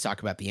segment to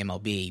talk about the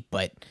MLB,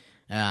 but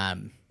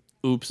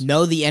oops.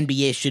 No, the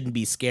NBA shouldn't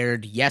be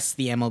scared. Yes,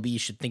 the MLB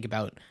should think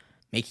about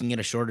making it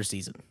a shorter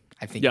season.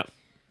 I think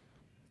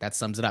that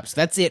sums it up. So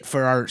that's it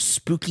for our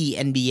spooky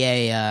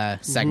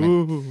NBA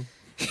segment.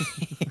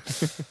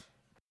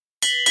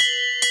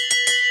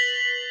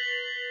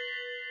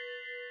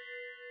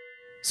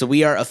 So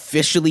we are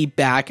officially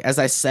back. As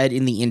I said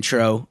in the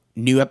intro,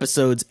 new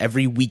episodes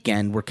every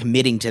weekend. We're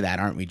committing to that,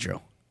 aren't we, Drew?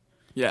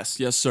 Yes,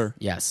 sir.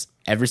 Yes.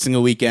 Every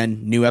single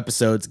weekend, new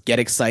episodes. Get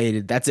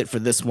excited. That's it for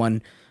this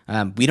one.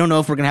 We don't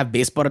know if we're going to have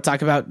baseball to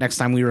talk about next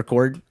time we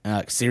record.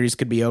 Series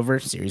could be over.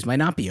 Series might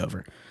not be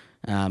over.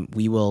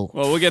 We will...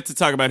 Well, we'll get to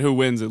talk about who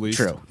wins at least.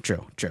 True.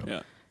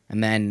 Yeah.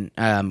 And then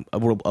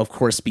we'll, of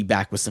course, be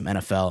back with some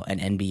NFL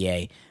and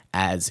NBA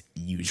as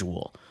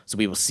usual. So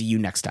we will see you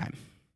next time.